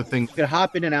 it's not the thing. You can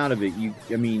hop in and out of it.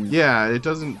 Yeah, it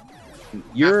doesn't.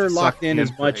 You're have to locked suck in me as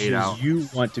in for much 8 as hours. you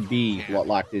want to be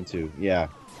locked into. Yeah.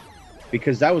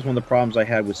 Because that was one of the problems I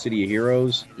had with City of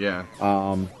Heroes. Yeah.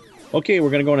 Okay, we're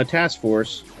going to go on a task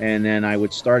force, and then I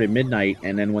would start at midnight,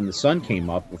 and then when the sun came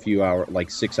up a few hours, like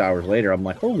 6 hours later, I'm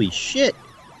like, holy shit.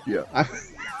 Yeah.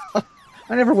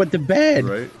 I never went to bed.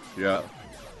 Right. Yeah.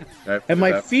 And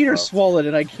my feet are swollen,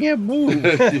 and I can't move.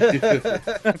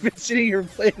 I've been sitting here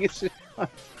playing it.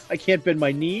 I can't bend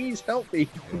my knees. Help me.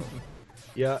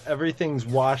 Yeah, everything's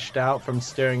washed out from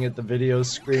staring at the video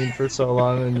screen for so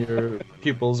long, and your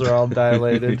pupils are all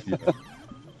dilated.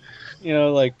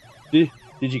 Like,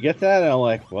 Did you get that? And I'm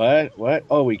like, what? What?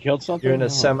 Oh, we killed something? You're in a Oh,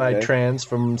 okay. semi-trance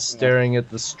from staring at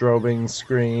the strobing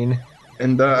screen.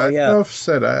 And yeah. enough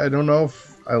said, I don't know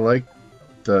if I like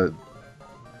the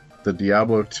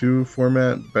Diablo 2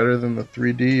 format better than the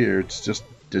 3D, or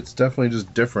it's definitely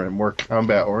just different, more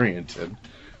combat oriented.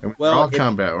 And we're all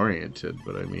combat oriented,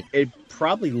 but I mean, it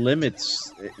probably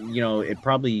limits. It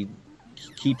probably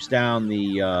keeps down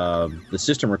the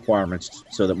system requirements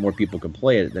so that more people can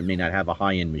play it that may not have a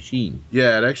high-end machine.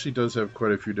 yeah, it actually does have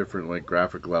quite a few different like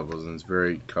graphic levels, and it's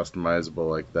very customizable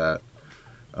like that.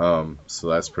 So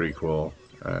that's pretty cool.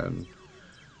 And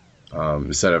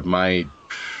instead of my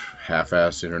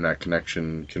half-assed internet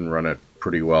connection can run it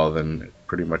pretty well, then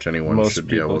pretty much anyone Most should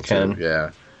be people able can. to.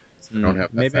 Yeah. I don't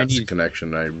have that Maybe I fast need-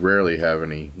 connection. I rarely have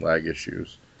any lag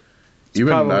issues. It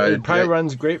probably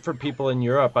runs great for people in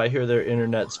Europe. I hear their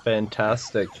internet's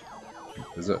fantastic.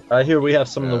 Is it? I hear we have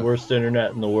some of Yeah. the worst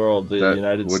internet in the world. The That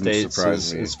United wouldn't States,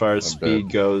 surprise me as far as a speed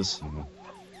bit. goes. Mhm.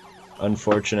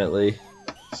 Unfortunately,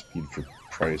 Speed for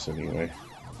price anyway.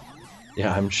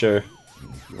 yeah, I'm sure.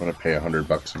 If you want to pay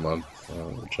 $100 a month,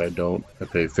 which I don't. I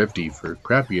pay $50 for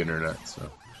crappy internet. So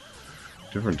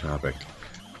different topic.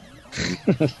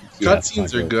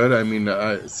 Cutscenes are good. I mean,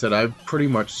 I said I've pretty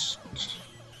much,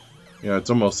 it's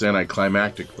almost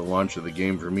anticlimactic the launch of the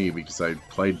game for me because I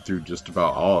played through just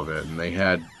about all of it, and they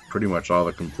had pretty much all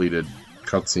the completed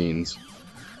cutscenes.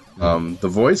 The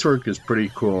voice work is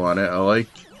pretty cool on it. I like,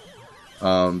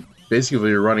 basically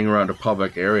you're running around a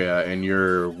public area and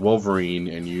you're Wolverine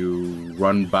and you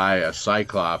run by a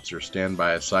Cyclops or stand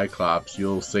by a Cyclops,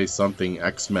 you'll say something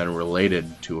X-Men related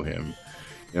to him.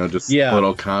 Just a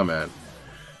little comment.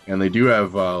 And they do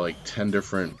have like 10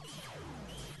 different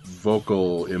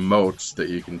vocal emotes that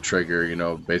you can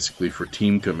trigger, basically for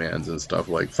team commands and stuff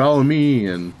like follow me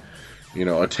and,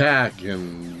 attack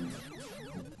and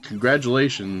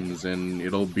congratulations, and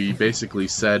it'll be basically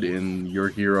said in your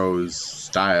hero's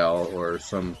style or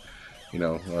some,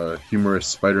 humorous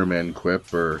Spider-Man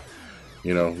quip or,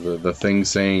 the thing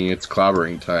saying it's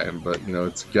clobbering time, but,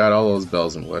 it's got all those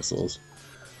bells and whistles.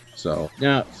 So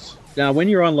Now when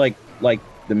you're on like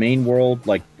the main world,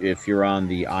 like if you're on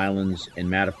the islands in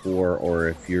Matterport or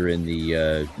if you're in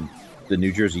the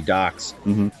New Jersey docks,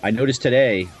 I noticed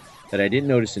today that I didn't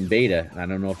notice in beta, and I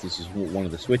don't know if this is one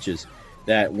of the switches,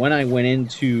 that when I went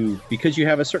into, because you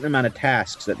have a certain amount of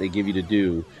tasks that they give you to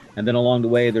do, and then along the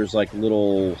way there's like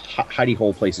little hidey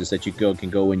hole places that you can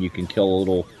go and you can kill a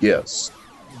little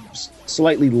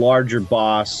slightly larger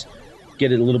boss,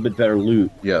 get a little bit better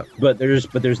loot. Yeah. But there's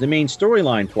the main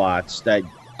storyline plots that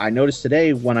I noticed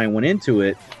today when I went into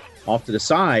it. Off to the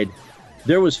side,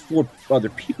 there was 4 other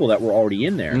people that were already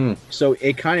in there. So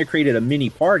it kind of created a mini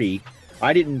party.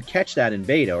 I didn't catch that in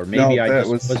beta, or maybe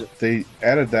they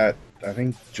added that I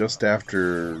think just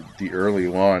after the early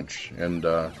launch, and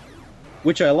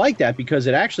which I like that because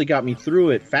it actually got me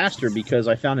through it faster, because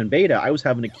I found in beta I was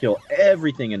having to kill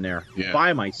everything in there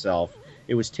by myself.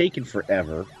 It was taking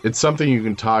forever. It's something you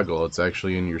can toggle. It's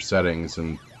actually in your settings,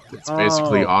 and it's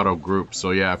basically auto group.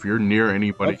 So yeah, if you're near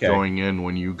anybody going in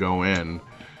when you go in,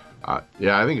 I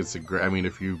think it's a great. I mean,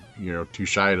 if you're too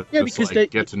shy to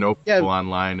just get to know people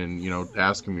online and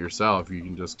ask them yourself, you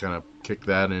can just kind of kick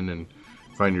that in and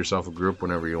find yourself a group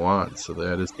whenever you want. So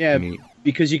that is neat.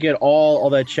 Because you get all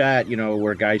that chat,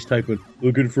 where guys typing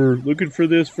looking for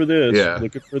this for this,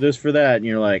 looking for this for that, and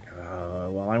you're like,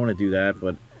 well, I want to do that,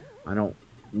 but I don't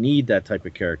need that type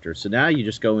of character. So now you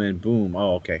just go in, boom,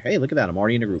 oh, okay, hey, look at that, I'm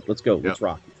already in a group, let's go, let's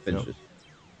rock, finish this.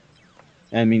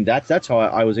 I mean, that's how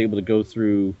I was able to go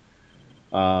through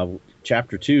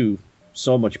chapter 2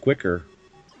 so much quicker,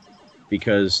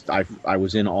 because I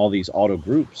was in all these auto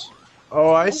groups.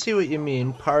 Oh, I see what you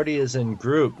mean. Party is in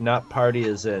group, not party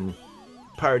is in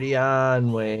party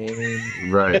on, Wayne.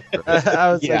 Right.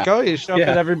 I was like, oh, you show up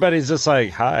and everybody's just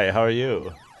like, hi, how are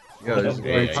you? Yeah, there's a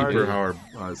great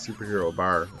superhero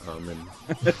bar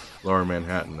in Lower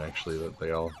Manhattan, actually, that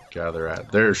they all gather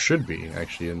at. There should be,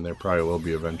 actually, and there probably will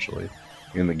be eventually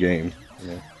in the game.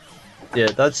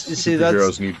 Yeah, that's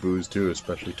superheroes need booze too,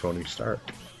 especially Tony Stark.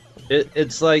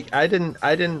 It's like I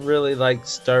didn't really like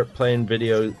start playing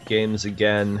video games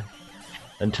again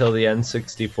until the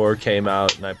N64 came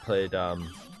out, and I played the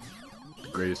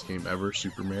greatest game ever,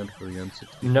 Superman, for the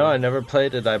N64. No, I never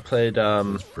played it. I played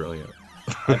it's brilliant.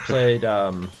 I played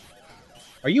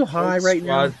Are you high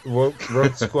now?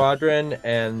 Rogue Squadron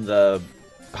and the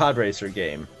Pod Racer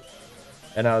game.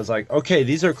 And I was like, okay,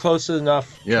 these are close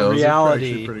enough to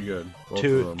reality. Those are pretty good.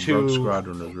 Rogue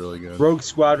Squadron was really good. Rogue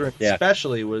Squadron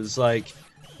especially was like,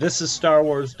 this is Star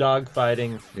Wars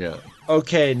dogfighting. Yeah.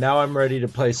 Okay, now I'm ready to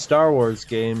play Star Wars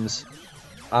games.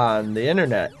 on the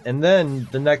internet, and then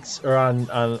the next, or on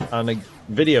a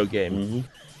video game. Mm-hmm.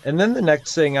 And then the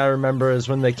next thing I remember is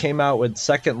when they came out with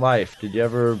Second Life. Did you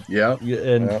ever? Yeah.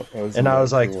 And I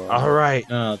was like, all right,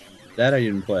 No, that I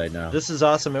didn't play. No. this is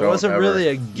awesome. It Don't wasn't ever- really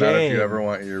a Not if game. you ever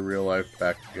want your real life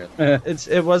back again.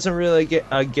 It wasn't really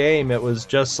a game. It was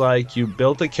just like you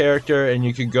built a character and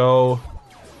you could go.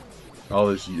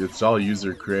 It's all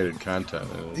user created content.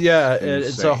 and Yeah, it's a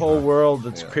insane, whole huh? world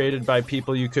that's Yeah. created by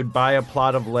people. You could buy a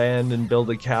plot of land and build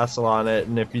a castle on it,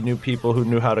 and if you knew people who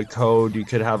knew how to code, you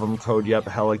could have them code you up You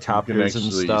can helicopters and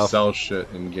actually stuff. sell shit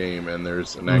in game, and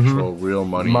there's an Mhm. actual real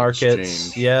money Markets,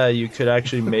 exchange. yeah, you could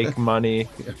actually make money.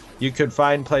 You could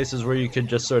find places where you could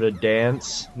just sort of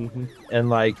dance and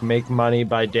like make money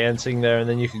by dancing there, and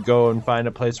then you could go and find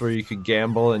a place where you could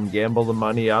gamble and gamble the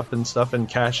money up and stuff and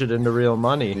cash it into real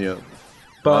money. Yeah.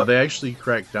 But They actually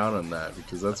cracked down on that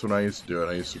because that's when I used to do it.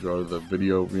 I used to go to the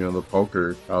video, the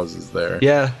poker houses there.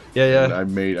 yeah.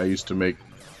 And I used to make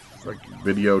like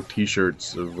video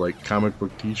T-shirts of like comic book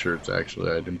T-shirts.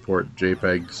 Actually, I'd import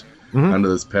JPEGs Mhm. onto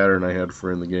this pattern I had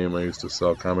for in the game. I used to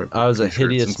sell comic book I was a T-shirts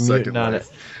hideous in mutant Second on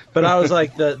Life. it. But I was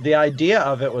like, the idea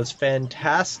of it was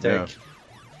fantastic. Yeah.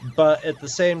 But at the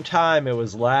same time, it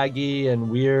was laggy and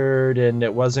weird, and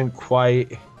it wasn't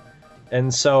quite.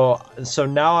 And so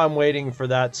now I'm waiting for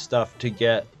that stuff to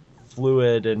get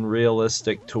fluid and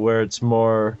realistic to where it's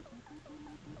more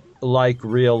like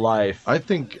real life. I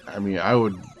think I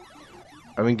would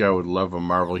love a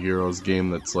Marvel Heroes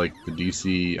game that's like the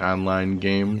DC Online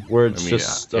game. Where it's I mean,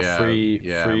 just a yeah, free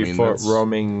yeah, I mean, for that's-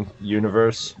 roaming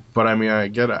universe. But I mean, I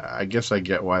guess I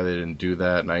get why they didn't do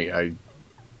that, and I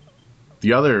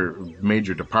the other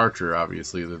major departure,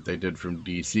 obviously, that they did from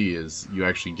DC is you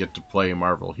actually get to play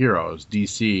Marvel Heroes.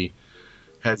 DC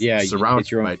has Yeah, you surrounded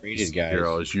get your own by created DC guys.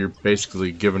 heroes. You're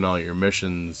basically given all your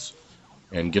missions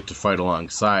and get to fight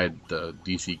alongside the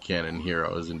DC canon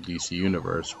heroes in DC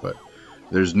Universe, but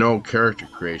there's no character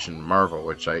creation in Marvel,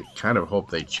 which I kind of hope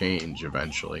they change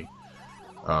eventually.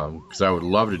 Because I would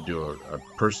love to do a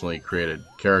personally created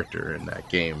character in that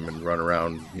game and run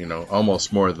around,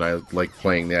 almost more than I like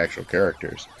playing the actual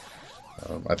characters.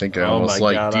 I think I almost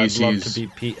like God, I'd love DC's. to be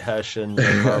Pete Hesh and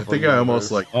I think I almost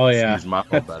like Oh, yeah. DC's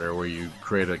model better, where you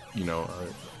create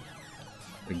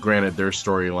granted, their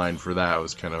storyline for that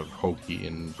was kind of hokey,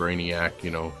 and Brainiac,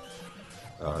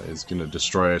 is going to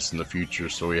destroy us in the future,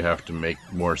 so we have to make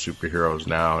more superheroes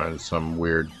now, and some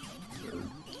weird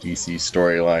DC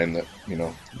storyline that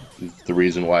is the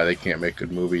reason why they can't make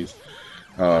good movies.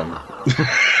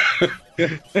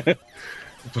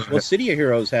 Well, City of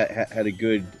Heroes had a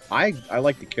good. I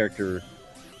like the character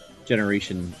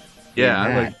generation. Yeah,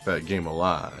 in I that. like that game a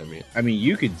lot. I mean,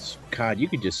 you could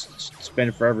just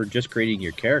spend forever just creating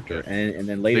your character, and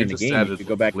then later in the just game you added could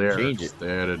go back and layers. change it.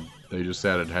 They just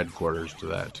added headquarters to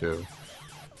that too,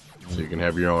 so you can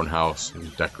have your own house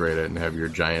and decorate it and have your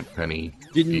giant penny.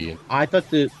 Didn't I thought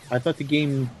the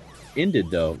game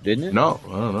ended though, didn't it? No,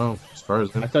 I don't know. As far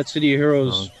as I thought City of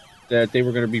Heroes that they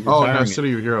were going to be oh retiring. no, it.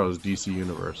 City of Heroes DC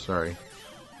Universe. Sorry.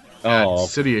 Oh,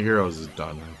 City of Heroes is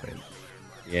done. I think.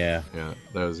 yeah. Yeah,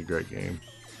 that was a great game.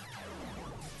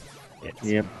 It's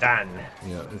Yep. done.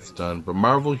 Yeah, it's done. But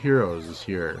Marvel Heroes is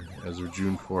here as of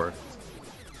June 4th.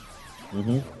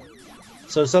 Mm-hmm.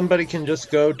 So somebody can just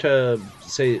go to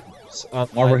say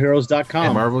MarvelHeroes.com.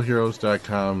 At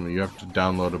MarvelHeroes.com, you have to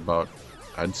download about,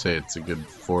 I'd say it's a good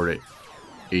 4 to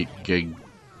 8 gig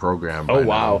program. Oh, by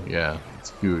wow. now. Yeah,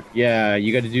 it's huge. Yeah,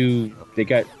 you got to do. They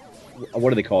got.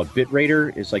 What do they call it?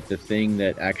 Bitrater is like the thing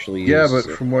that actually. Yeah, is,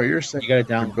 but from what you're saying, you got it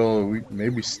down.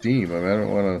 maybe Steam. I mean, I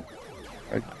don't want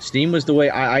to. Steam was the way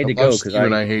I had to go because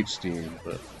I hate Steam,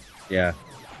 but yeah.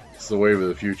 it's the wave of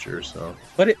the future. So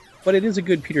But it is a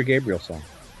good Peter Gabriel song.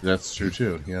 that's true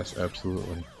too. Yes,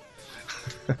 absolutely.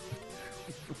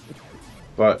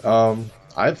 But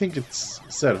I think it's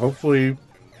said. Hopefully,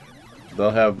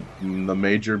 they'll have the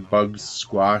major bugs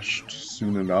squashed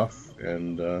soon enough,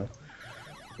 and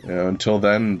until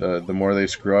then, the more they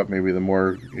screw up, maybe the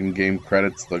more in-game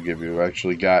credits they'll give you. I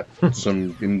actually got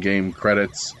some in-game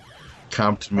credits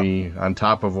comped me on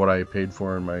top of what I paid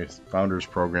for in my founders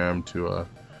program to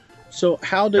So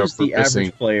how does for the average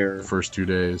missing player? the first 2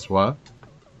 days. What?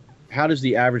 How does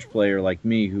the average player like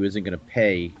me who isn't going to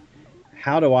pay?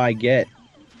 How do I get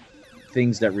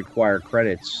things that require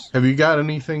credits? Have you got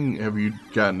anything? Have you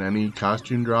gotten any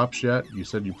costume drops yet? You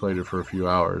said you played it for a few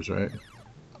hours, right?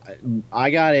 I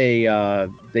got a.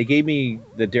 They gave me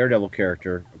the Daredevil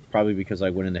character probably because I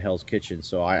went into Hell's Kitchen.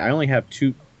 So I only have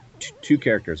two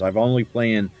characters. I've only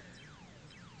playing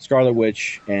Scarlet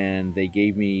Witch, and they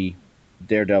gave me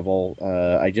Daredevil.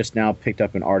 I just now picked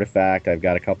up an artifact. I've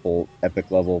got a couple epic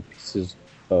level pieces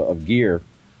of gear,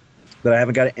 but I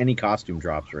haven't got any costume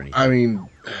drops or anything. I mean,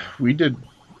 we did.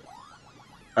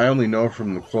 I only know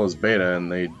from the closed beta,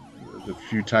 and the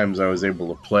few times I was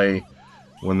able to play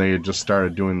when they had just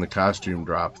started doing the costume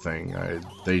drop thing,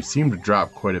 they seemed to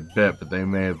drop quite a bit, but they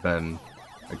may have been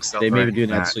accelerating. They may be doing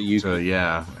that so you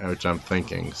yeah, which I'm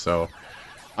thinking. So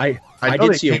I know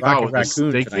did they see a came out Rocket with Raccoon.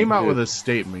 they came out with a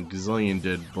statement. Gazillion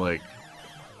did like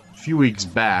a few weeks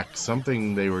back,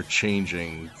 something they were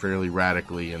changing fairly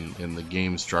radically in the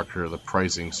game structure, the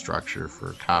pricing structure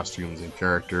for costumes and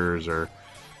characters, or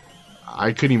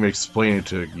I couldn't even explain it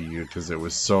to you because it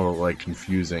was so like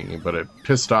confusing, but it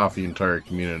pissed off the entire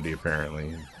community.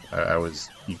 Apparently, I was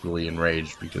equally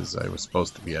enraged because I was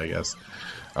supposed to be, I guess.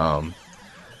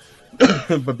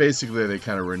 But basically, they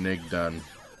kind of reneged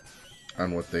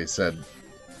on what they said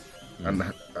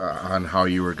on how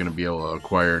you were going to be able to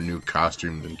acquire new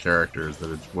costumes and characters.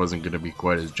 That it wasn't going to be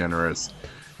quite as generous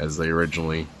as they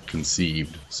originally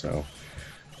conceived. So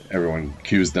everyone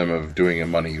accused them of doing a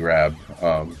money grab.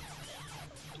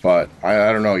 But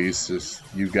I don't know. You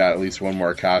got at least one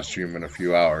more costume in a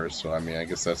few hours, so I mean, I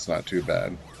guess that's not too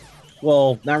bad.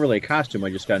 Well, not really a costume. I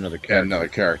just got another character. Yeah, another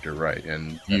character, right?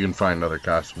 And you can find other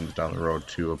costumes down the road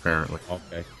too, apparently.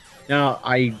 Okay. Now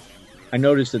I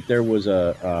noticed that there was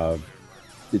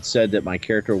it said that my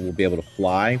character will be able to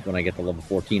fly when I get to level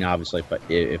 14. Obviously,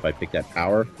 if I pick that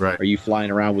power. Right. Are you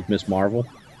flying around with Miss Marvel?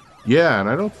 Yeah, and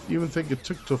I don't even think it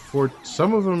took till 4.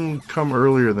 Some of them come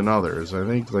earlier than others. I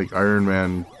think like Iron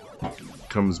Man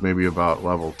comes maybe about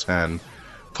level 10.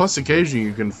 Plus, occasionally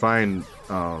you can find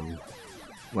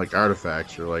like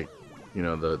artifacts or like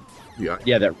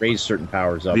that raise certain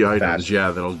powers up. The items, faster. yeah,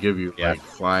 that'll give you like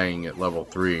flying at level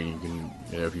 3, and you can,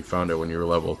 if you found it when you were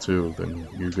level 2, then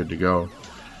you're good to go.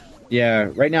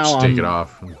 Yeah, right now Just take it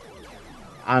off.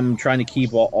 I'm trying to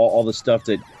keep all the stuff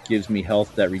that gives me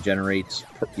health that regenerates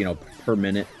per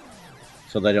minute,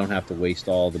 so that I don't have to waste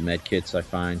all the med kits I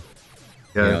find.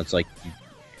 Yeah. It's like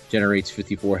generates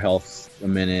 54 health a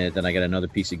minute, then I get another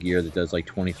piece of gear that does like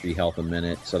 23 health a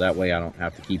minute, so that way I don't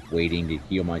have to keep waiting to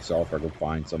heal myself or go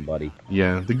find somebody.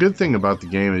 Yeah, the good thing about the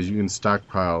game is you can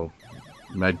stockpile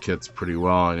med kits pretty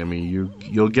well, and I mean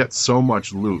you'll get so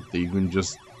much loot that you can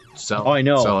just sell. Oh, I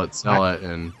know. Sell it,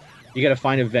 and you got to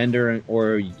find a vendor,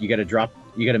 or you got to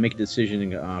make a decision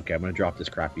and go, okay, I'm going to drop this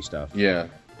crappy stuff. Yeah.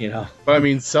 But I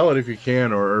mean, sell it if you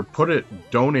can, or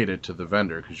donate it to the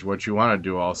vendor, because what you want to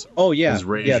do also is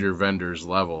raise your vendor's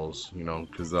levels,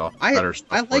 because they'll better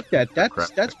stuff. I like that.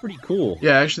 That's pretty cool.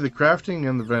 Yeah, actually, the crafting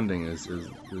and the vending is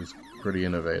pretty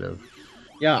innovative.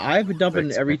 Yeah, I've been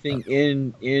dumping everything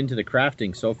into the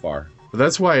crafting so far. But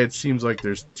that's why it seems like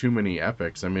there's too many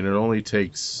epics. I mean, it only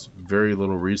takes very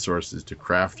little resources to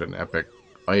craft an epic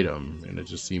item, and it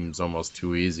just seems almost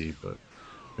too easy, but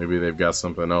maybe they've got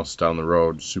something else down the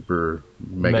road, super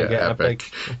mega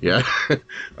epic. Yeah,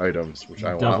 items, which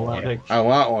I want. Epic. I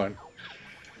want one.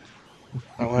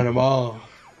 I want them all.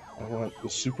 I want the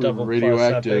super Double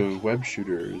radioactive web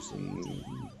shooters and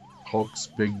Hulk's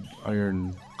big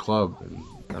iron club, and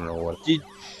I don't know what.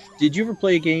 Did you ever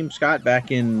play a game, Scott,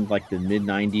 back in like the mid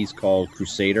 '90s called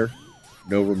Crusader?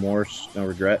 No remorse, no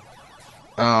regret.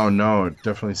 Oh no, it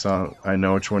definitely sounds. I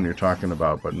know which one you're talking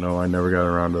about, but no, I never got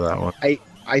around to that one.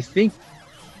 I think,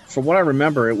 from what I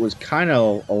remember, it was kind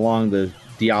of along the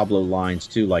Diablo lines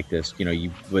too, like this.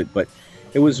 But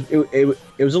it was a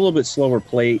little bit slower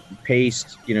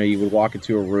paced. You would walk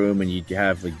into a room and you'd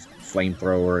have like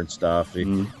flamethrower and stuff.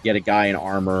 You had a guy in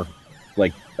armor,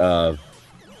 like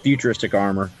futuristic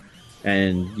armor,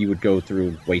 and you would go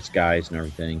through waste guys and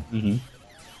everything. Mm-hmm.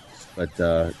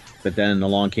 But then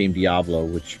along came Diablo,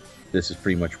 which this is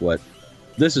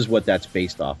what that's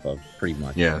based off of, pretty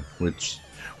much. Yeah, which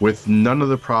with none of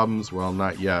the problems, well,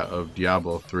 not yet, of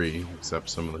Diablo 3, except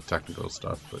some of the technical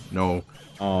stuff, but no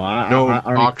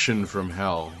auction from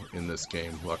hell in this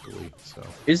game, luckily. So,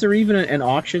 is there even an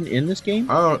auction in this game?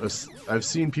 I've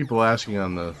seen people asking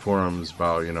on the forums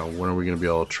about, when are we going to be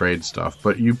able to trade stuff,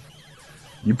 but you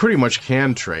pretty much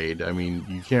can trade. I mean,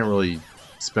 you can't really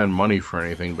spend money for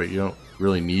anything, but you don't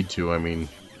really need to. I mean,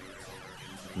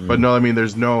 but no, I mean,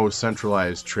 there's no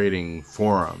centralized trading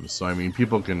forums. So I mean,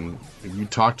 people can, if you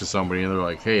talk to somebody and they're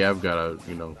like, "Hey, I've got a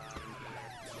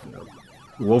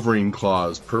Wolverine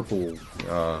claws, purple.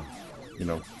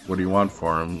 What do you want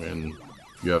for them?" And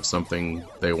you have something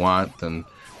they want, then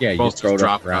you just throw it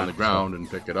drop it on the ground and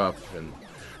pick it up. And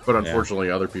But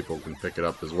unfortunately, other people can pick it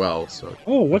up as well. So,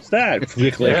 Oh, what's that?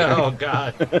 Yeah, oh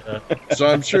god. so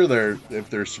I'm sure if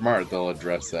they're smart, they'll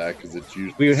address that because it's We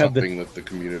usually would have something that the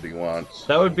community wants.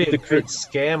 That would be a great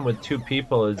scam with two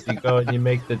people is you go and you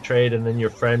make the trade and then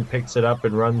your friend picks it up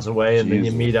and runs away and then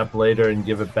you Jesus. meet up later and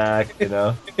give it back, you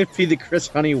know? It'd be the Chris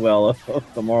Honeywell of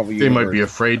the Marvel They Universe. might be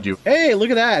afraid you. Hey,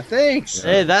 look at that! Thanks.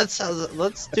 Hey, that sounds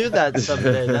let's do that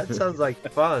someday. That sounds like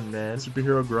fun, man.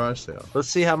 Superhero garage sale. Let's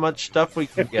see how much stuff we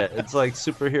can get. It's like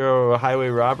superhero highway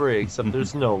robbery, except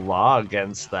there's no law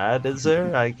against that, is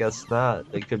there? I guess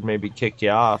not. They could maybe kick you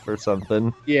off or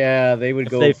something Yeah, they would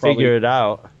if go. they probably, figure it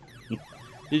out.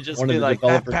 You just One be of the like,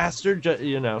 developers- that bastard,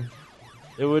 you know.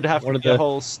 It would have One to of be a the-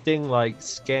 whole Sting-like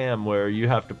scam where you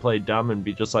have to play dumb and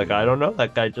be just like, I don't know,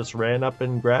 that guy just ran up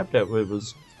and grabbed it. It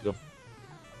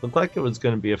looked like it was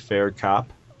going to be a fair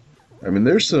cop. I mean,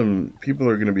 there's some people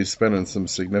are going to be spending some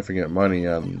significant money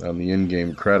on the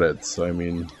in-game credits. I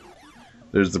mean,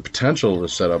 there's the potential to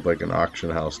set up like an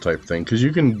auction house type thing because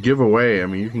you can give away. I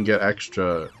mean, you can get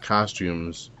extra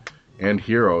costumes and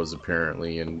heroes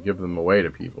apparently and give them away to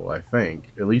people. I think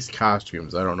at least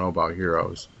costumes. I don't know about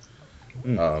heroes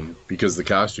because the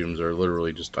costumes are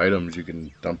literally just items you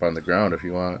can dump on the ground if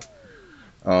you want.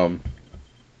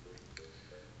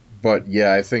 But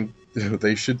yeah, I think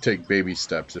they should take baby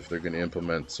steps if they're going to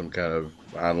implement some kind of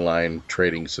online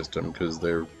trading system because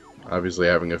they're obviously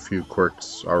having a few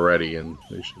quirks already and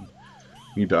they should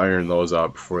need to iron those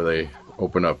out before they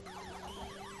open up,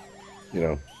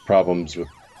 problems with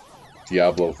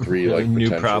Diablo 3 like New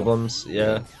potential. problems,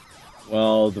 yeah.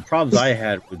 Well, the problems I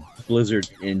had with Blizzard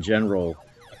in general,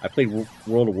 I played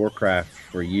World of Warcraft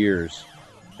for years,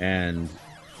 and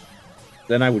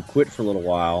then I would quit for a little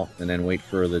while, and then wait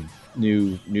for the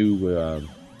new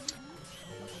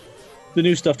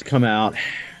stuff to come out,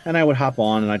 and I would hop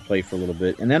on and I'd play for a little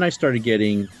bit, and then I would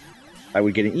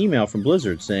get an email from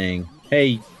Blizzard saying,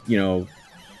 "Hey,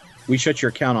 we shut your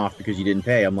account off because you didn't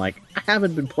pay." I'm like, I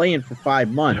haven't been playing for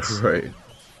 5 months. Right.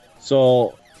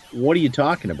 So, what are you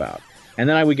talking about? And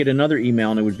then I would get another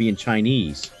email, and it would be in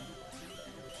Chinese.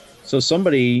 So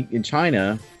somebody in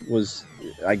China was,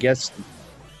 I guess,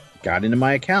 got into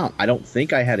my account. I don't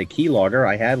think I had a keylogger.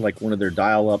 I had like one of their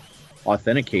dial-up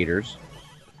authenticators.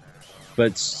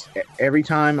 But every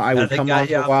time I would They come got on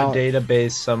for you a on while, the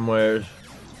database somewhere.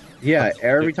 yeah,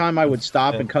 every time I would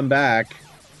stop and come back,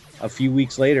 a few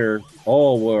weeks later,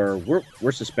 we're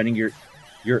suspending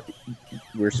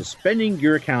we're suspending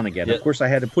your account again. Yeah. Of course, I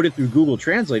had to put it through Google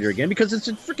Translator again because it's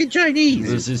in freaking Chinese.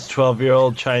 There's these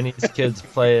 12-year-old Chinese kids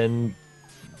playing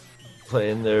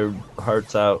their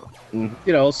hearts out.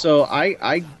 So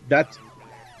I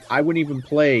wouldn't even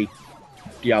play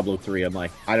Diablo 3. I'm like,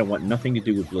 I don't want nothing to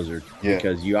do with Blizzard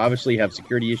because you obviously have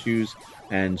security issues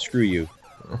and screw you.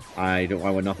 I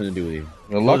want nothing to do with you.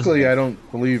 Well, luckily, I don't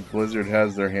believe Blizzard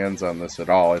has their hands on this at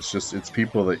all. It's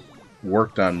people that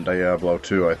worked on Diablo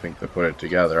 2, I think, that put it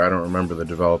together. I don't remember the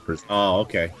developers. Oh,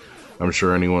 okay. I'm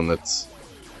sure anyone that's,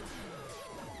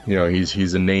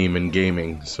 he's a name in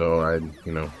gaming, so I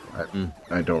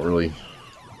don't really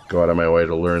go out of my way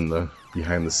to learn the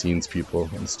behind the scenes people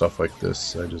and stuff like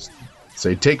this. I just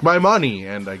say, take my money,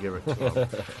 and I give it to them.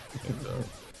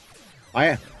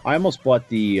 I almost bought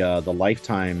the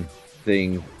Lifetime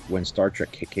thing when Star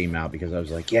Trek came out because I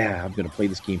was like, yeah, I'm gonna play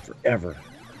this game forever.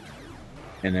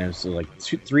 And then it was like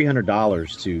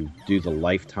 $300 to do the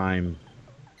Lifetime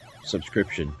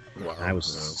subscription. Wow. I was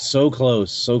so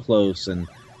close, and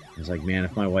I was like, man,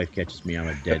 if my wife catches me, I'm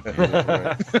a dead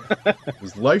man.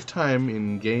 Because Lifetime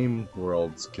in game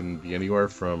worlds can be anywhere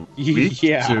from a week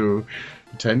to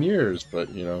 10 years, but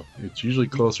it's usually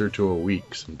closer to a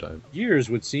week sometimes. Years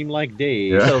would seem like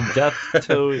days. Yeah. Till death,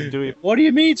 do we? What do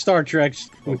you mean Star Trek's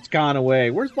gone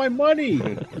away? Where's my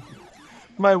money?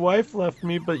 My wife left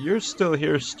me, but you're still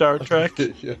here, Star Trek.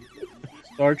 Yeah.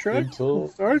 Star Trek? Until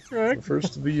Star Trek? the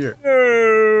first of the year.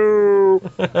 No!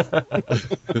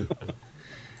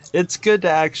 It's good to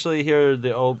actually hear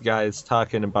the old guys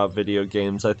talking about video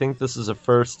games. I think this is a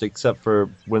first, except for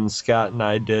when Scott and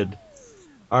I did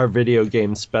our video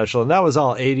game special, and that was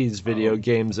all 80s video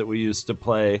games that we used to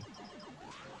play.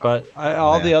 But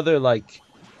all the other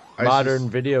modern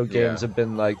video games have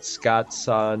been like Scott's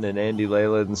son and Andy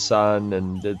Leyland's son,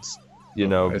 and it's I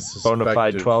bona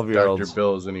fide suspect if 12-year-olds. Dr.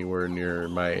 Bill is anywhere near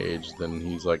my age, then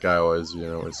he's like I was.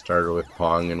 It started with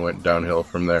Pong and went downhill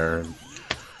from there.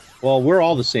 Well, we're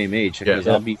all the same age because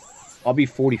Yeah. I'll be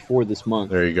 44 this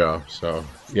month. There you go. So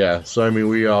yeah. So I mean,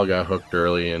 we all got hooked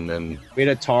early, and then We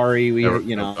had Atari. We never had,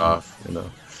 took off.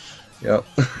 Yep.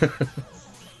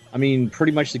 I mean,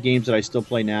 pretty much the games that I still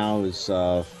play now is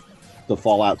the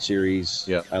Fallout series.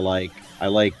 Yeah. I like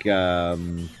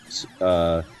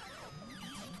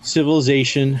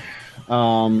Civilization,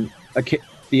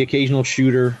 the occasional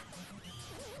shooter.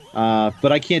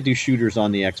 But I can't do shooters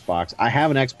on the Xbox. I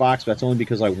have an Xbox, but that's only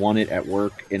because I won it at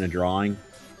work in a drawing.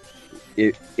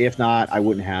 If not, I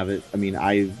wouldn't have it. I mean,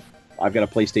 I've got a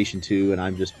PlayStation 2, and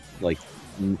I'm just like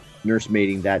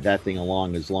nursemaiding that thing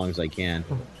along as long as I can.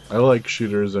 I like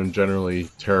shooters. I'm generally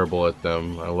terrible at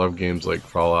them. I love games like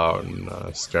Fallout and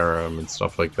Skyrim and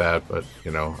stuff like that. But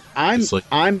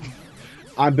I'm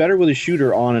better with a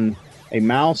shooter on a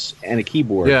mouse and a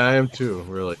keyboard. Yeah, I am too.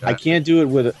 Really, I can't do it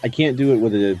with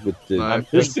the.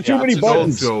 There's too many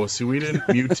buttons. See, we didn't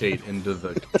mutate into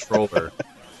the controller,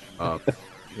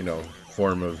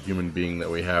 form of human being that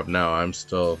we have now. I'm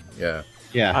still, yeah.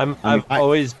 I've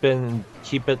always been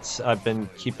keep it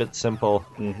simple.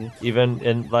 Mm-hmm. Even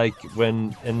in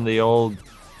when in the old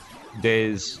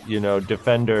days,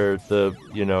 Defender, the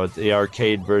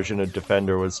arcade version of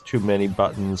Defender was too many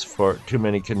buttons for too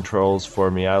many controls for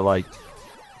me. I liked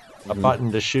a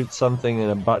button to shoot something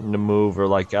and a button to move, or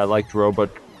I liked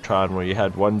Robotron where you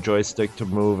had one joystick to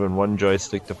move and one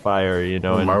joystick to fire. And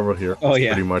Marvel Heroes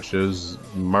pretty much is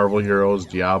Marvel Heroes,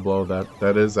 Diablo.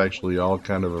 That is actually all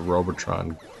kind of a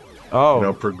Robotron.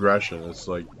 Progression. It's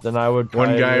like then I would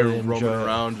one guy really roaming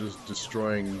around just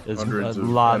destroying hundreds of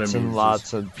lots enemies, and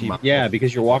lots of people. Yeah,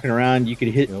 because you're walking around, you could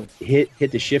hit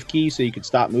the shift key so you could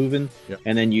stop moving,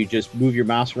 and then you just move your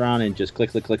mouse around and just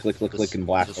click, and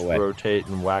blast away. Rotate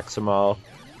and wax them all.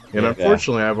 And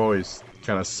unfortunately, I've always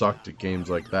kind of sucked at games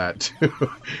like that too.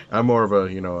 I'm more of a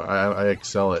I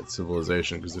excel at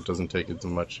Civilization because it doesn't take as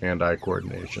much hand-eye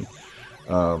coordination.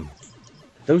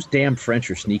 Those damn French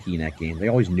are sneaky in that game. They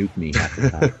always nuke me half the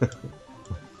time.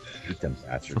 Hate them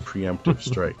bastards. Preemptive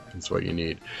strike is what you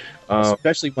need.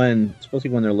 Especially when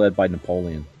they're led by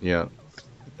Napoleon. Yeah,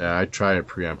 I try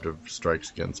preemptive strikes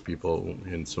against people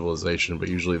in Civilization, but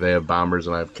usually they have bombers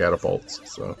and I have catapults,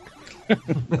 so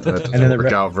that doesn't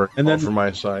work out very well for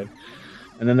my side.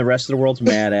 And then the rest of the world's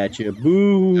mad at you.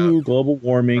 Boo! Global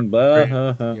warming.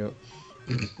 Blah.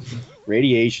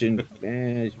 Radiation.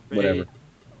 Whatever.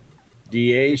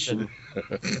 Deation.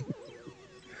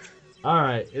 All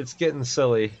right, it's getting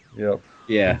silly. Yep.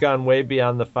 Yeah. We've gone way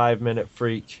beyond the 5-minute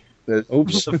freak.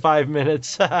 Oops. The 5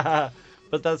 minutes. But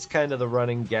that's kind of the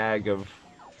running gag of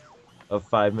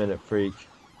 5-minute freak.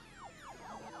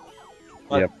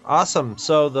 But Yep. Awesome.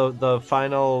 So the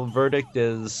final verdict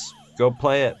is go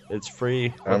play it. It's free.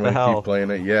 What I'm the gonna hell? keep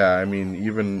playing it. Yeah, I mean,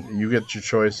 even you get your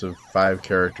choice of 5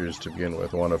 characters to begin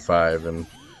with, 1 of 5, and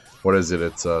what is it?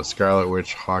 It's Scarlet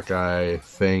Witch, Hawkeye,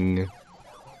 Thing.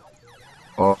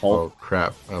 Oh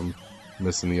crap! I'm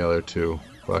missing the other 2,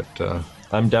 but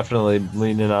I'm definitely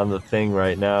leaning on the Thing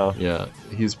right now. yeah,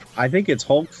 I think it's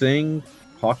Hulk, Thing,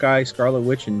 Hawkeye, Scarlet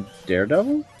Witch, and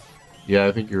Daredevil. Yeah,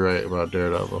 I think you're right about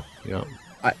Daredevil. Yeah.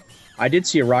 I did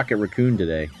see a Rocket Raccoon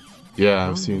today. Yeah,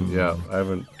 I've seen. Yeah, I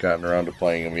haven't gotten around to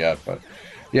playing him yet, but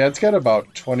yeah, it's got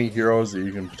about 20 heroes that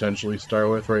you can potentially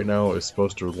start with right now. It's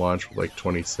supposed to launch with like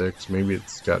 26. Maybe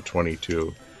it's got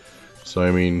 22. So I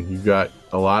mean, you've got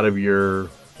a lot of your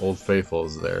old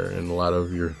faithfuls there, and a lot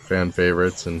of your fan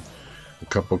favorites, and a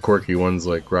couple quirky ones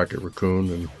like Rocket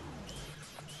Raccoon,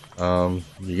 and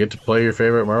you get to play your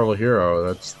favorite Marvel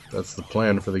hero. That's the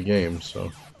plan for the game.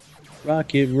 So.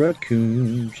 Rocket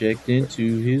Raccoon checked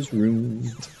into his room,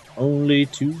 only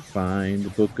to find the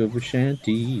Book of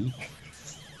Ashanti.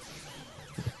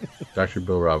 Dr.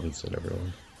 Bill Robinson,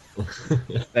 everyone.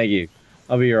 Thank you.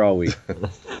 I'll be here all week.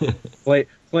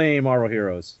 Playing Marvel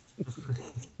Heroes.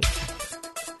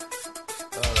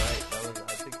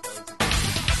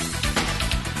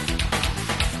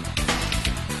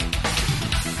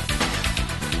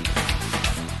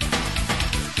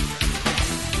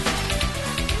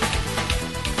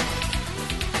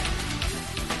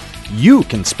 You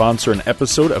can sponsor an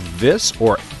episode of this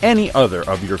or any other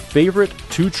of your favorite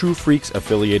Two True Freaks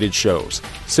affiliated shows.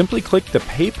 Simply click the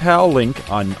PayPal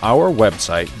link on our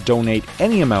website, donate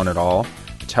any amount at all,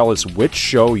 tell us which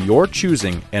show you're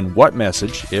choosing and what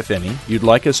message, if any, you'd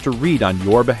like us to read on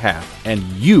your behalf, and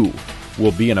you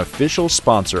will be an official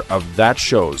sponsor of that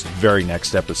show's very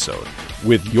next episode,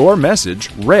 with your message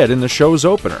read in the show's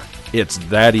opener. It's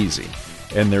that easy,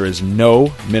 and there is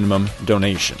no minimum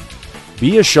donation.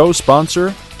 Be a show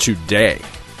sponsor today.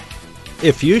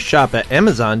 If you shop at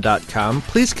Amazon.com,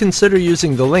 please consider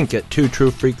using the link at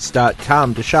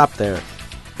twotruefreaks.com to shop there.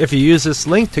 If you use this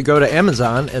link to go to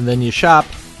Amazon and then you shop,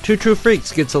 Two True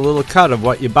Freaks gets a little cut of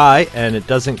what you buy, and it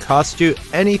doesn't cost you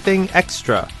anything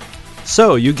extra.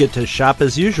 So you get to shop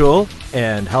as usual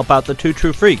and help out the Two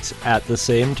True Freaks at the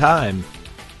same time.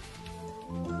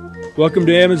 Welcome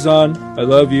to Amazon. I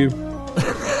love you.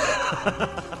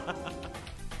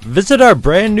 Visit our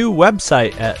brand new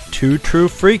website at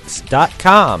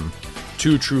twotruefreaks.com.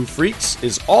 Two True Freaks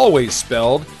is always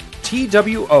spelled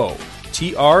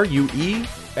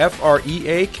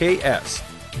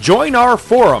TWOTRUEFREAKS. Join our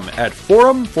forum at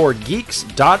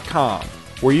forumforgeeks.com,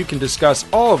 where you can discuss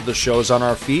all of the shows on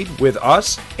our feed with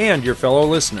us and your fellow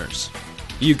listeners.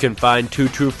 You can find Two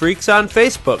True Freaks on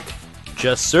Facebook.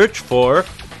 Just search for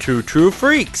Two True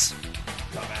Freaks.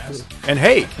 And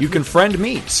hey, you can friend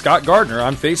me, Scott Gardner,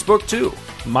 on Facebook too.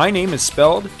 My name is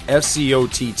spelled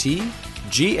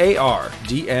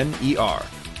SCOTTGARDNER.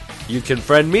 You can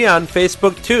friend me on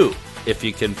Facebook too, if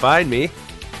you can find me.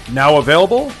 Now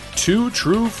available, Two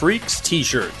True Freaks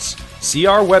t-shirts. See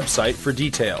our website for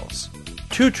details.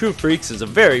 Two True Freaks is a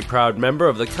very proud member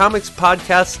of the Comics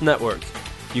Podcast Network.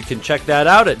 You can check that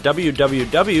out at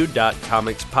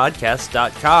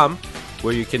www.comicspodcast.com,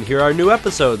 where you can hear our new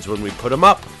episodes when we put them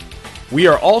up. We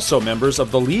are also members of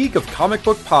the League of Comic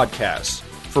Book Podcasts.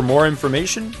 For more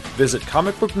information, visit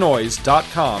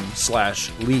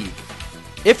comicbooknoise.com/league.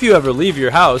 If you ever leave your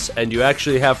house and you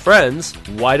actually have friends,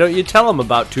 why don't you tell them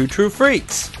about Two True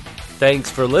Freaks?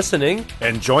 Thanks for listening,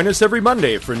 and join us every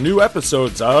Monday for new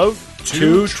episodes of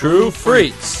Two True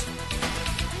Freaks.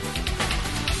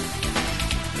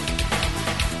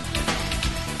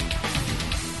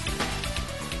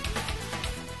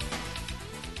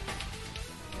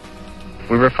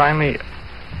 We were finally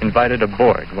invited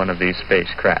aboard one of these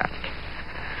spacecraft,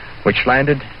 which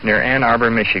landed near Ann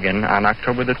Arbor, Michigan on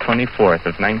October the 24th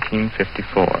of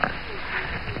 1954.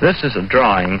 This is a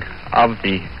drawing of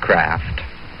the craft.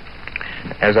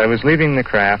 As I was leaving the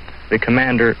craft, the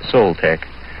commander, Soltec,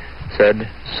 said,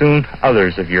 "Soon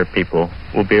others of your people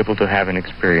will be able to have an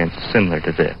experience similar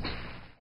to this."